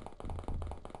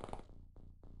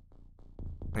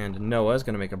 And Noah's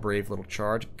gonna make a brave little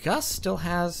charge. Gus still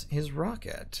has his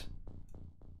rocket.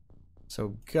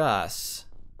 So Gus,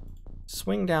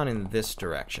 swing down in this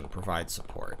direction, provide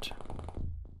support.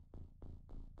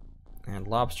 And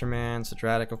Lobsterman,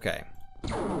 Cyberdisk, okay.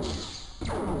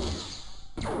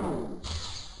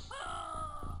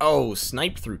 Oh,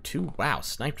 sniped through 2. Wow,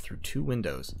 sniped through 2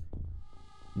 windows.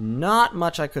 Not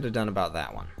much I could have done about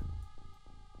that one.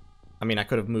 I mean, I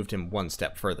could have moved him one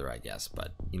step further, I guess,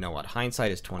 but you know what?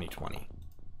 Hindsight is 20/20.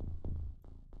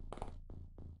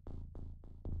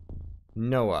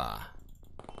 Noah.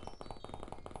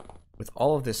 With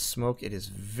all of this smoke, it is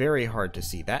very hard to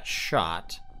see. That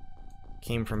shot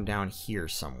came from down here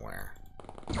somewhere.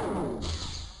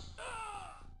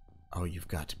 Oh, you've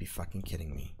got to be fucking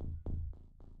kidding me.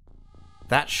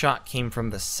 That shot came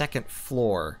from the second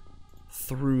floor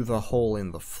through the hole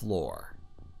in the floor.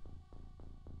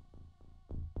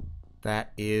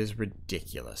 That is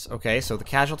ridiculous. Okay, so the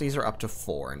casualties are up to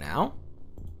 4 now.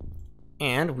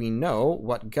 And we know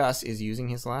what Gus is using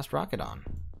his last rocket on.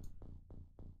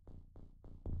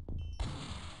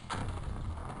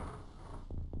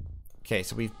 Okay,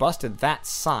 so we've busted that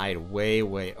side way,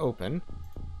 way open.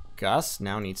 Gus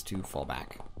now needs to fall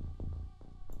back.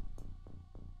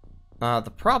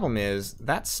 The problem is,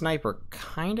 that sniper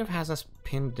kind of has us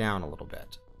pinned down a little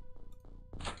bit.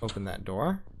 Open that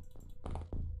door.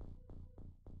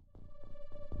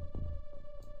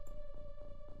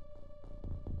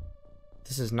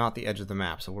 This is not the edge of the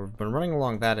map, so we've been running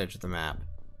along that edge of the map.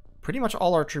 Pretty much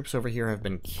all our troops over here have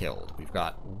been killed. We've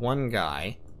got one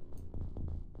guy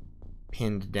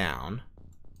pinned down.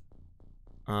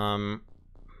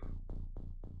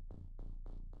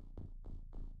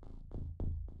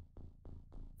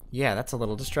 Yeah, that's a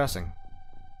little distressing.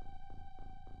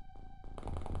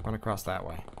 Run across that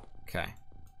way. Okay.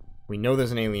 We know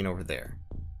there's an alien over there.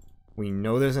 We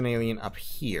know there's an alien up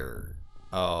here.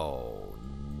 Oh,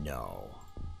 no.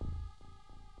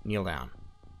 Kneel down.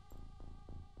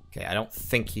 Okay, I don't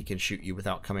think he can shoot you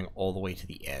without coming all the way to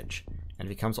the edge. And if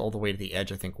he comes all the way to the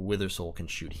edge, I think Withersoul can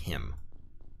shoot him.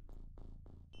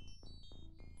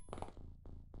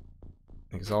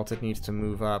 Exalted needs to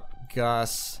move up.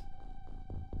 Gus.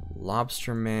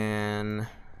 Lobsterman.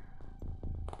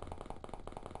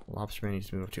 Lobsterman needs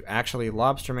to move up too. Actually,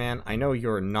 Lobsterman, I know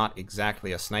you're not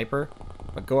exactly a sniper,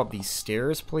 but go up these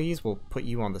stairs, please. We'll put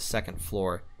you on the second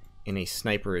floor in a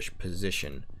sniperish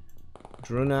position.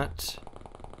 Drunut.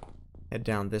 Head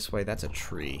down this way. That's a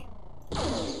tree.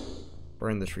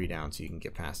 Burn the tree down so you can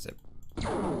get past it.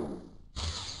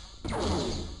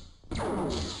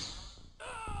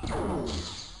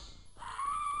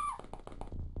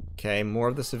 Okay, more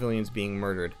of the civilians being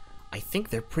murdered. I think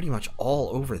they're pretty much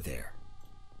all over there.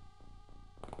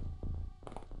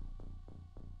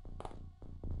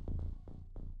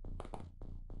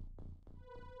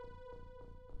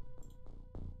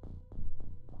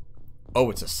 Oh,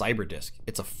 it's a Cyberdisc.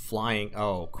 It's a flying...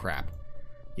 Oh, crap.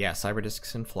 Yeah,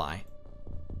 Cyberdiscs can fly.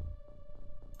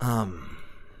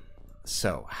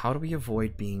 So, how do we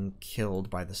avoid being killed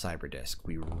by the Cyberdisc?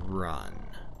 We run.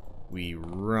 We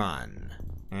run.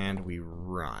 And we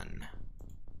run.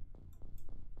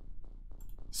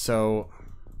 So,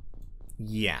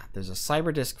 yeah, there's a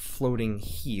Cyberdisc floating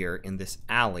here in this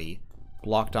alley,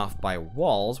 blocked off by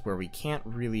walls where we can't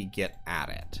really get at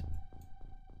it.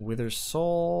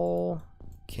 Withersoul,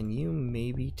 can you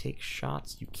maybe take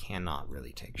shots? You cannot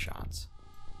really take shots.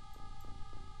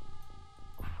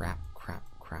 Crap, crap,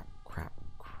 crap, crap,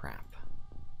 crap.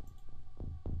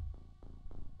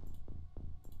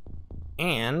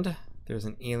 And there's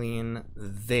an alien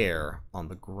there on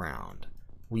the ground.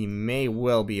 We may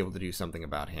well be able to do something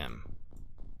about him.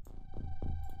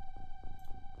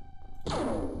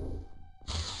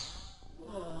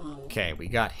 Okay, we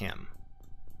got him.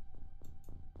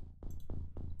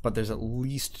 But there's at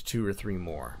least 2 or 3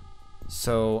 more.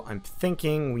 So I'm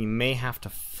thinking we may have to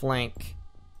flank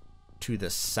to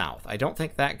the south. I don't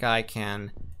think that guy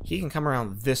can... He can come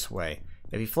around this way.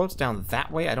 If he floats down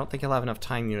that way, I don't think he'll have enough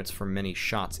time units for many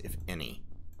shots, if any.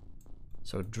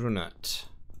 So Drunut.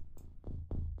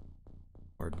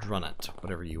 Or Drunut,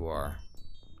 whatever you are.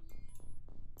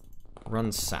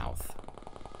 Run south.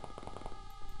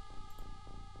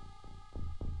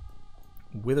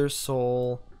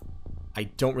 Withersoul... I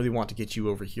don't really want to get you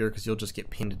over here because you'll just get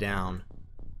pinned down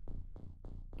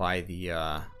by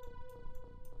the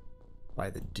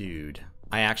dude.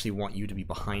 I actually want you to be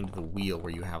behind the wheel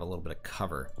where you have a little bit of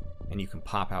cover and you can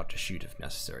pop out to shoot if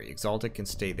necessary. Exalted can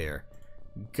stay there.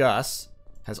 Gus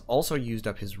has also used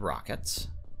up his rockets,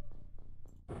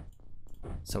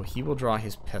 so he will draw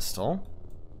his pistol.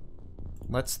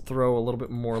 Let's throw a little bit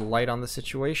more light on the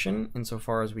situation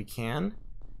insofar as we can.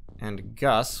 And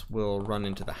Gus will run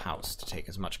into the house to take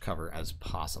as much cover as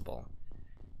possible.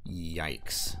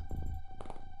 Yikes.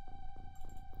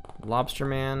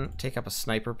 Lobsterman, take up a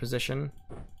sniper position.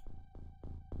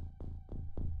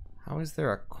 How is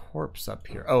there a corpse up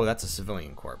here? Oh, that's a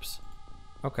civilian corpse.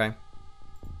 Okay.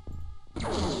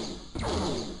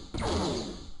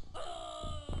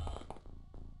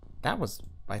 That was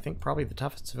I think probably the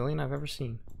toughest civilian I've ever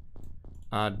seen.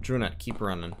 Drunut, keep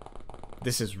running.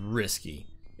 This is risky.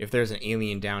 If there's an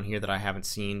alien down here that I haven't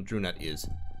seen, Drunut is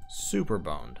super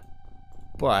boned.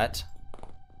 But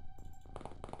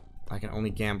I can only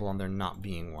gamble on there not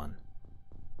being one.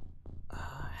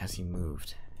 Has he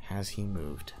moved? Has he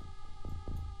moved?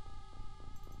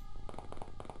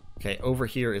 Okay, over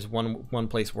here is one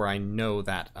place where I know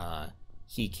that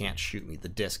he can't shoot me. The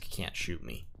disc can't shoot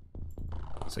me.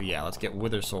 So yeah, let's get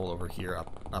Withersoul over here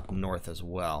up north as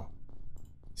well.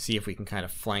 See if we can kind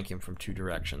of flank him from two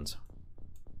directions.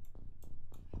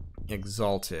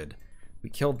 Exalted. We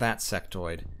killed that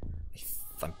sectoid.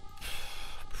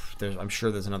 I'm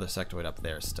sure there's another sectoid up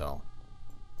there still.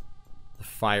 The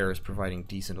fire is providing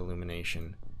decent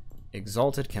illumination.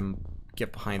 Exalted can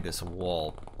get behind this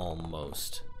wall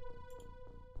almost.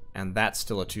 And that's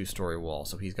still a two-story wall,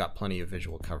 so he's got plenty of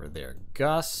visual cover there.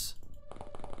 Gus.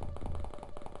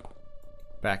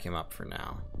 Back him up for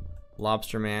now.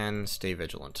 Lobster Man, stay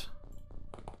vigilant.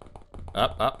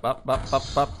 Up, up, up, up,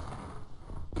 up, up.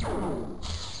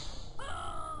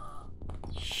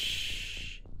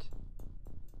 Shit.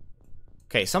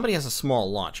 Okay, somebody has a small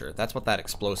launcher. That's what that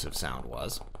explosive sound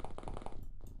was.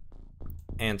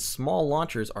 And small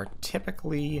launchers are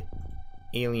typically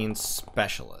alien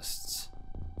specialists,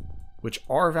 which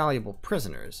are valuable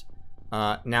prisoners.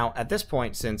 Now, at this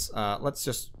point, since, let's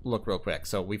just look real quick.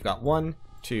 So we've got 1,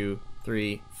 2,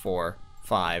 3, 4,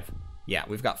 5. Yeah,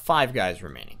 we've got 5 guys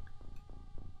remaining.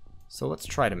 So let's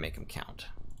try to make them count.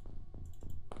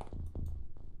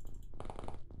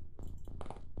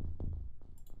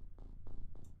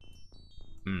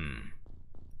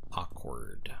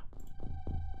 Awkward.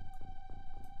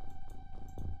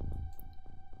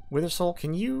 Withersoul,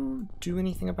 can you do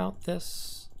anything about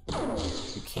this?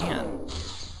 You can.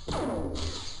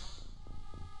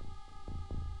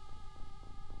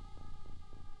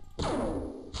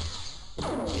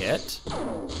 Hit.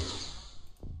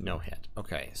 No hit.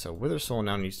 Okay, so Withersoul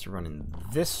now needs to run in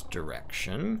this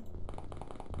direction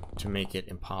to make it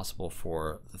impossible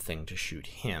for the thing to shoot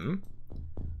him.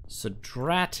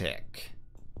 Sadratic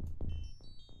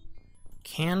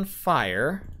can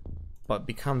fire, but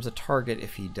becomes a target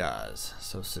if he does.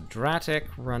 So Sadratic,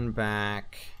 run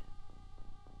back.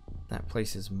 That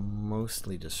place is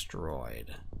mostly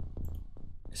destroyed,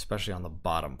 especially on the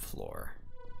bottom floor.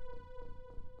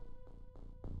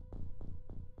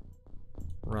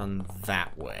 Run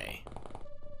that way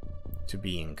to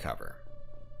be in cover.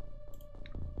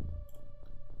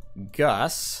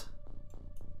 Gus,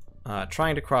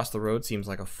 trying to cross the road seems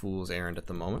like a fool's errand at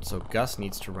the moment, so Gus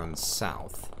needs to run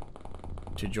south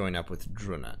to join up with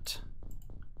Drunut.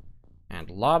 And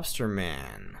Lobster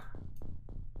Man.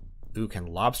 Ooh, can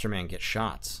Lobster Man get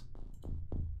shots?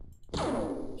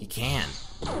 He can.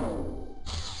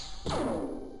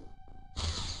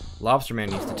 Lobster Man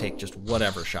needs to take just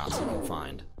whatever shots he can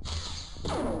find.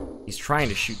 He's trying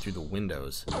to shoot through the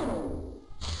windows,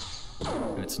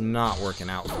 and it's not working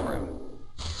out for him.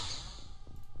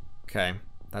 Okay,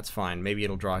 that's fine. Maybe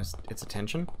it'll draw its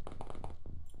attention.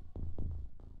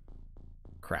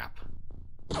 Crap.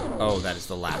 Oh, that is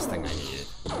the last thing I needed.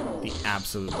 The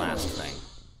absolute last thing.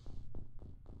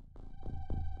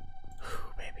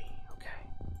 Whew, baby. Okay.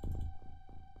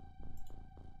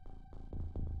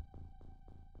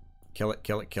 Kill it,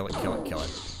 kill it, kill it, kill it, kill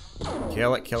it.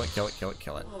 Kill it, kill it, kill it, kill it,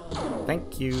 kill it.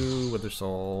 Thank you,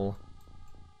 Withersoul.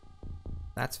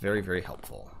 That's very, very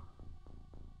helpful.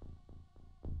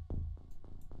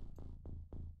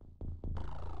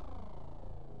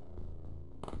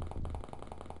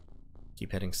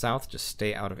 Keep heading south, just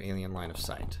stay out of alien line of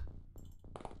sight.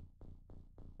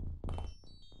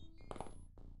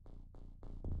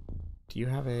 Do you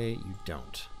have a... You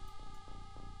don't.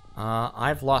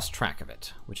 I've lost track of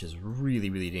it, which is really,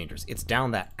 really dangerous. It's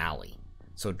down that alley,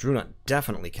 so Drunut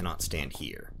definitely cannot stand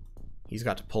here. He's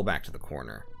got to pull back to the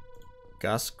corner.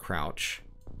 Gus, crouch.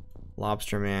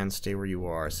 Lobster Man, stay where you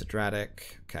are.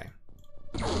 Sadratic, okay.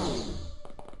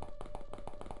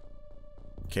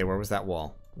 Okay, where was that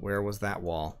wall? Where was that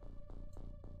wall?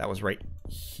 That was right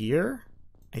here,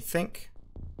 I think.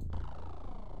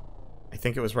 I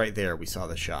think it was right there we saw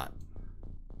the shot.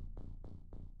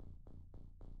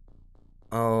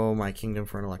 Oh, my kingdom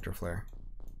for an electroflare.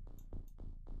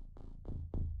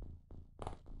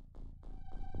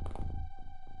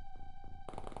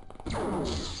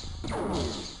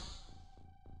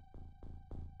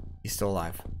 He's still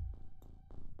alive.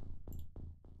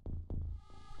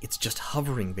 It's just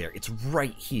hovering there. It's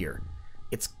right here.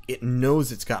 It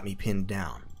knows it's got me pinned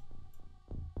down.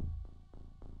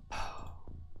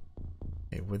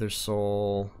 Okay,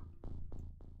 Withersoul.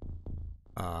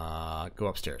 Go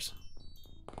upstairs.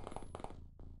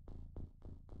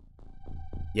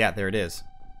 Yeah, there it is.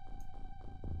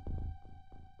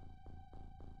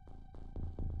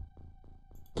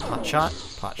 Pot shot,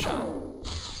 pot shot.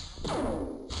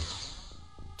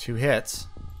 2 hits.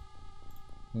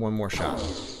 1 more shot.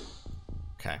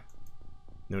 Okay.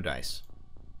 No dice.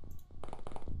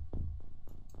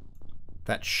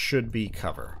 That should be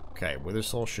cover. Okay, Wither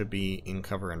Soul should be in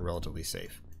cover and relatively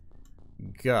safe.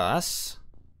 Gus.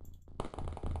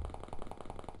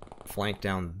 Flank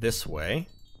down this way.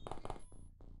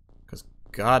 Because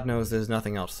God knows there's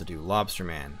nothing else to do. Lobster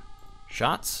Man.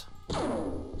 Shots.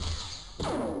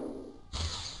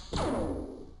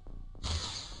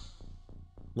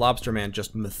 Lobster Man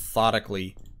just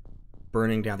methodically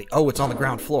burning down the... Oh, it's on the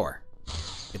ground floor.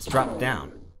 It's dropped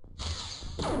down.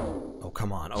 Oh,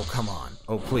 come on. Oh, come on.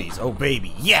 Oh, please. Oh,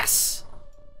 baby. Yes!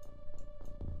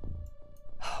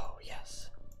 Oh, yes.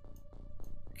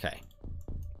 Okay.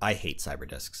 I hate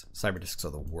Cyberdiscs. Cyberdiscs are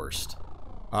the worst.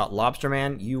 Lobster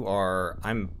Man, you are...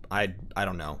 I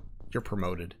don't know. You're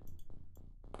promoted.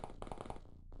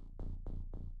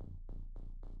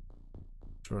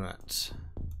 Not.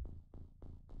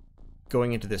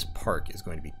 Going into this park is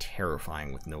going to be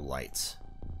terrifying with no lights.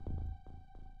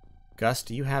 Gus,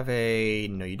 do you have a...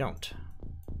 No, you don't.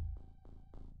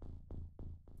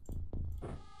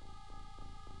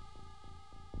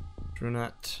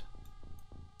 Drunut.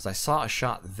 Because I saw a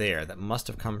shot there that must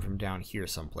have come from down here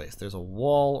someplace. There's a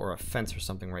wall or a fence or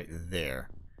something right there.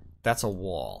 That's a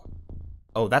wall.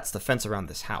 Oh, that's the fence around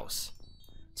this house.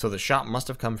 So the shot must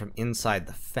have come from inside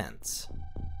the fence.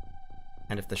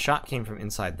 And if the shot came from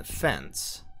inside the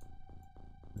fence,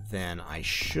 then I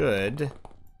should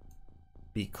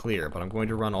be clear, but I'm going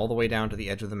to run all the way down to the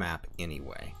edge of the map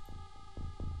anyway.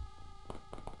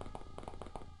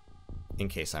 In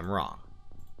case I'm wrong.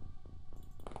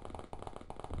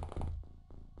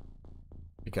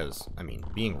 Because, I mean,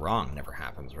 being wrong never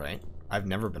happens, right? I've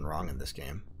never been wrong in this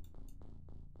game.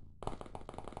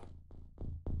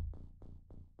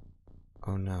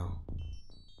 Oh no.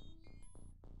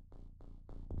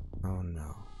 Oh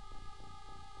no.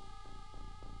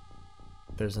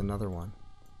 There's another one.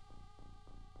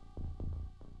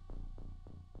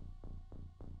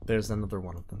 There's another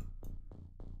one of them.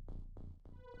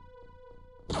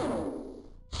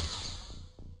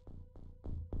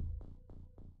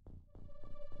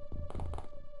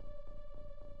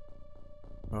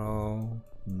 Oh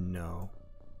no.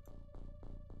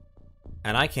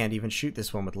 And I can't even shoot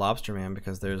this one with Lobster Man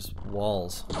because there's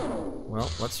walls. Well,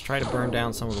 let's try to burn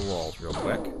down some of the walls real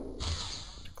quick.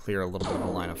 To clear a little bit of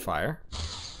a line of fire.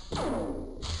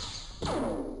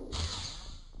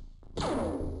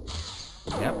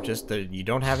 Yep, just you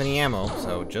don't have any ammo,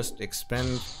 so just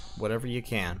expend whatever you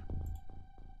can.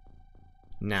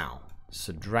 Now,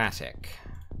 Cyberdisk.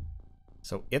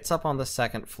 So it's up on the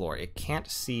 2nd floor. It can't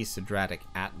see Cyberdisk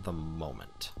at the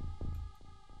moment.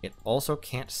 It also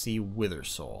can't see Wither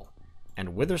Soul.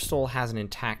 And Wither Soul has an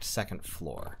intact 2nd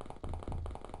floor.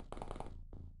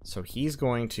 So he's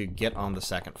going to get on the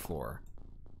 2nd floor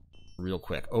real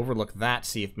quick. Overlook that,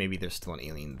 see if maybe there's still an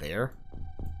alien there.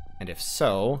 And if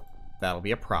so, that'll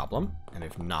be a problem. And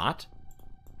if not,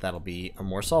 that'll be a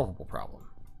more solvable problem.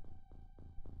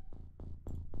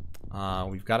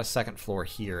 We've got a 2nd floor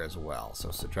here as well. So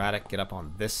Cyberdisk, get up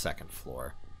on this 2nd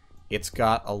floor. It's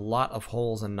got a lot of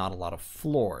holes and not a lot of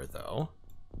floor, though.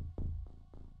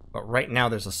 But right now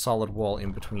there's a solid wall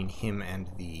in between him and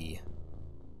the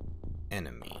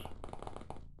enemy.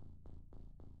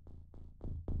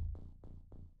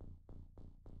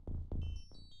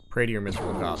 Pray to your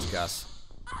miserable gods, Gus.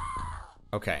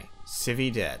 Okay,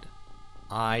 Civvy dead.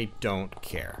 I don't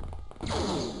care.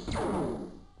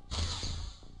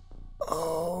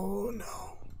 Oh,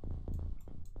 no.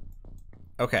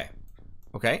 Okay.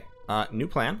 Okay, new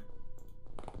plan.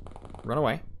 Run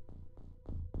away.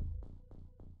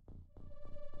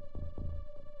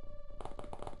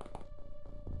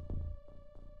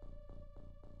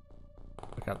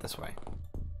 Look out this way.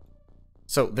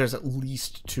 So, there's at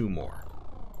least 2 more.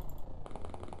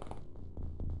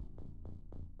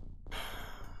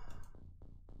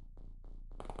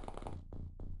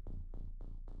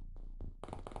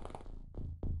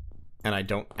 And I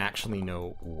don't actually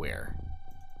know where.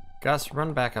 Gus,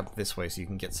 run back up this way so you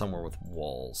can get somewhere with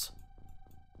walls.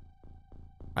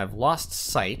 I've lost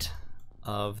sight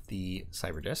of the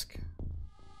Cyberdisc.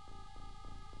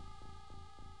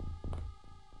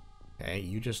 Okay,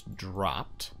 you just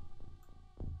dropped.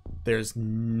 There's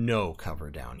no cover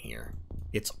down here.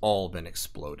 It's all been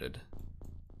exploded.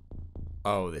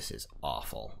 Oh, this is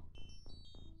awful.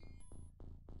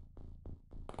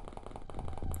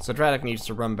 So Cyberdisk needs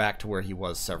to run back to where he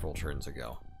was several turns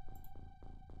ago.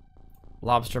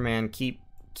 Lobster Man, keep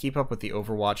keep up with the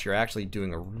Overwatch. You're actually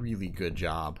doing a really good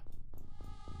job.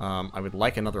 I would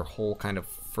like another hole kind of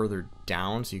further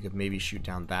down, so you could maybe shoot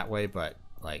down that way, but,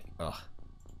 like, ugh.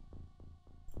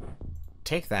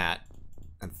 Take that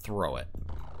and throw it.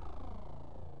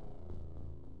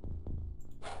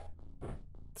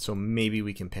 So maybe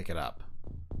we can pick it up.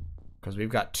 Because we've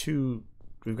got two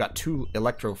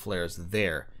electro flares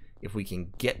there. If we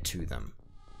can get to them,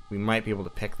 we might be able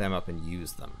to pick them up and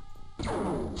use them.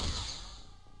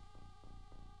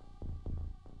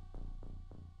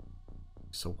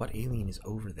 So what alien is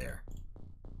over there?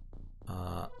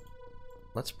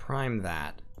 Let's prime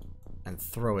that and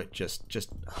throw it, just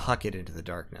huck it into the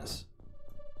darkness.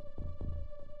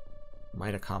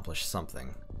 Might accomplish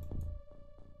something.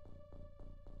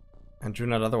 And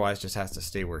Drunut otherwise just has to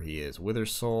stay where he is. Wither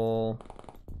Soul.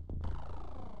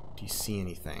 Do you see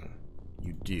anything?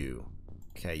 You do.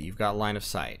 Okay, you've got line of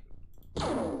sight.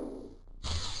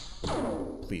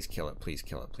 Please kill it, please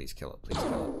kill it, please kill it, please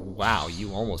kill it. Wow,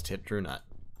 you almost hit Drunut.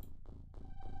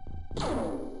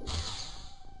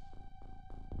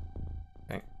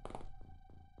 Okay.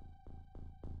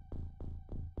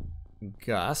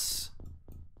 Gus.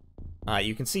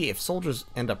 You can see if soldiers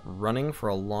end up running for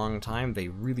a long time, they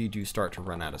really do start to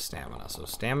run out of stamina. So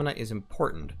stamina is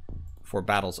important for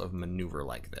battles of maneuver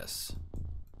like this.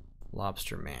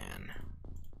 Lobster Man.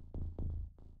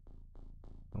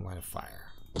 Line of fire.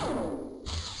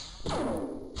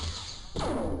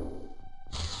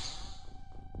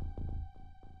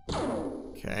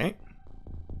 Okay.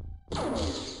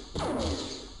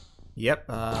 Yep,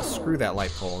 screw that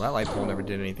light pole. That light pole never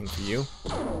did anything for you.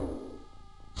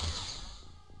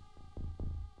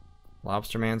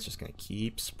 Lobster Man's just gonna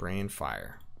keep spraying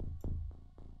fire.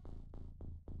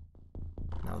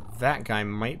 Now that guy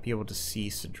might be able to see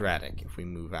Cyberdisc if we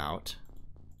move out.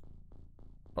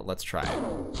 But let's try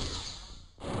it.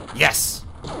 Yes!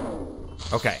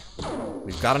 Okay.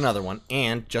 We've got another one,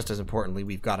 and just as importantly,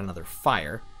 we've got another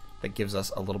fire that gives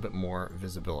us a little bit more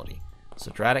visibility.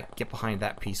 Cyberdisc, get behind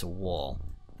that piece of wall.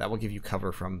 That will give you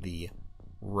cover from the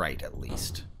right, at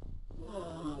least.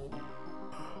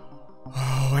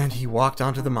 Oh, and he walked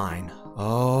onto the mine.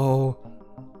 Oh.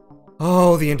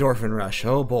 Oh, the endorphin rush.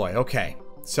 Oh boy. Okay.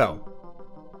 So,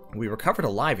 we recovered a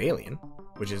live alien,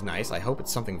 which is nice. I hope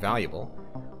it's something valuable.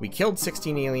 We killed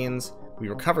 16 aliens. We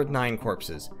recovered 9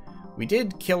 corpses. We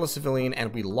did kill a civilian,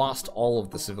 and we lost all of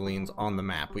the civilians on the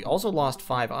map. We also lost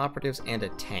 5 operatives and a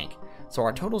tank. So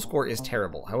our total score is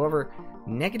terrible. However,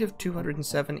 negative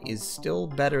 207 is still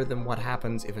better than what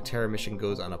happens if a terror mission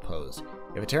goes unopposed.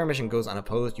 If a terror mission goes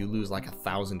unopposed, you lose like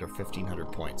 1,000 or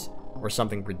 1,500 points, or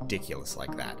something ridiculous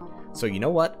like that. So you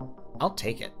know what? I'll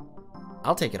take it.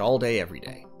 I'll take it all day, every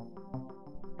day.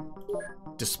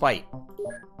 Despite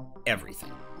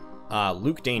everything.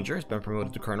 Luke Danger has been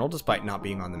promoted to Colonel despite not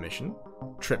being on the mission.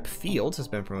 Trip Fields has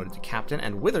been promoted to Captain,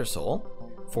 and Wither Soul,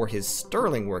 for his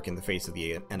sterling work in the face of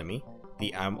the enemy.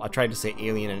 I tried to say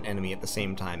alien and enemy at the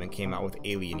same time and came out with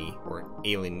alieny, or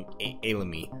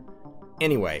alien-y.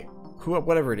 Anyway,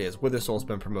 whatever it is, Wither Soul's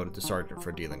been promoted to Sergeant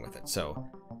for dealing with it. So,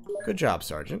 good job,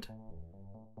 Sergeant.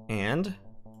 And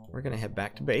we're gonna head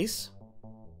back to base.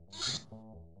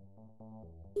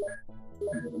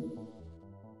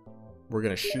 We're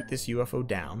gonna shoot this UFO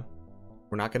down.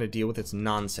 We're not gonna deal with its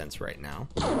nonsense right now.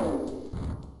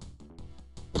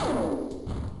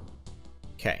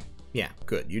 Okay, yeah,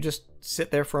 good. You just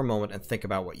sit there for a moment and think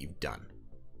about what you've done.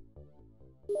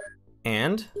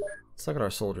 And let's look at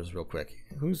our soldiers real quick.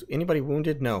 Anybody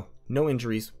wounded? No. No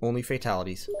injuries, only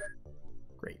fatalities.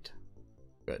 Great.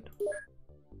 Good.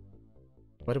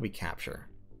 What did we capture?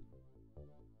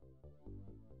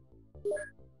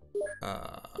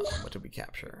 What did we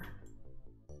capture?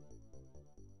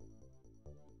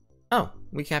 Oh,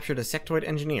 we captured a sectoid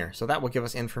engineer, so that will give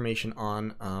us information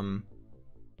on a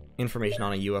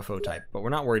UFO type, but we're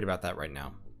not worried about that right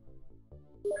now.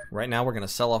 Right now we're going to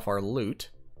sell off our loot,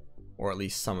 or at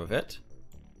least some of it.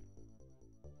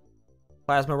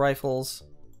 Plasma rifles,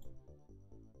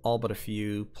 all but a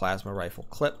few plasma rifle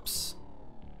clips,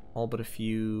 all but a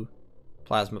few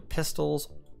plasma pistols.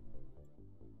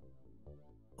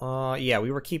 Yeah,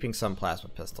 we were keeping some plasma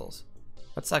pistols.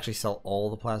 Let's actually sell all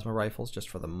the plasma rifles just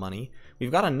for the money.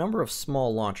 We've got a number of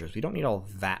small launchers. We don't need all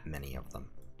that many of them.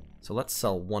 So let's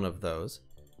sell one of those.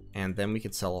 And then we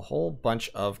could sell a whole bunch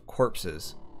of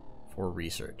corpses for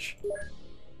research.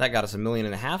 That got us 1.5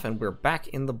 million, and we're back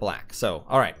in the black. So,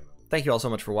 alright. Thank you all so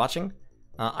much for watching.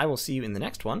 I will see you in the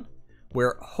next one,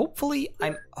 where hopefully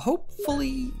the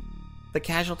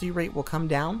casualty rate will come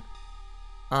down.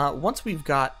 Once we've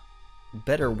got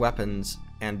better weapons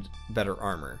and better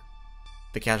armor,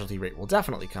 the casualty rate will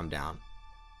definitely come down.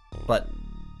 But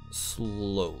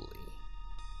slowly.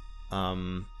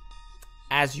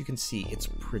 As you can see, it's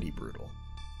pretty brutal.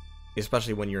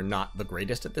 Especially when you're not the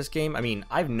greatest at this game. I mean,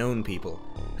 I've known people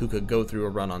who could go through a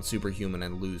run on Superhuman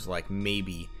and lose, like,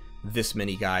 maybe this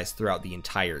many guys throughout the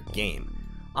entire game.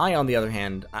 I, on the other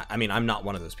hand, I mean, I'm not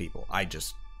one of those people. I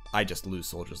just lose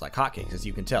soldiers like hotcakes, as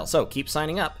you can tell. So, keep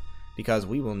signing up, because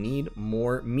we will need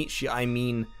more meatshie, I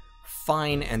mean,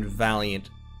 fine and valiant,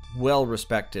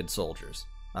 well-respected soldiers.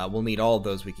 We'll need all of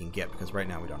those we can get, because right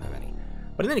now we don't have any.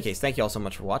 But in any case, thank you all so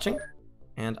much for watching,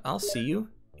 and I'll see you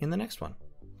in the next one.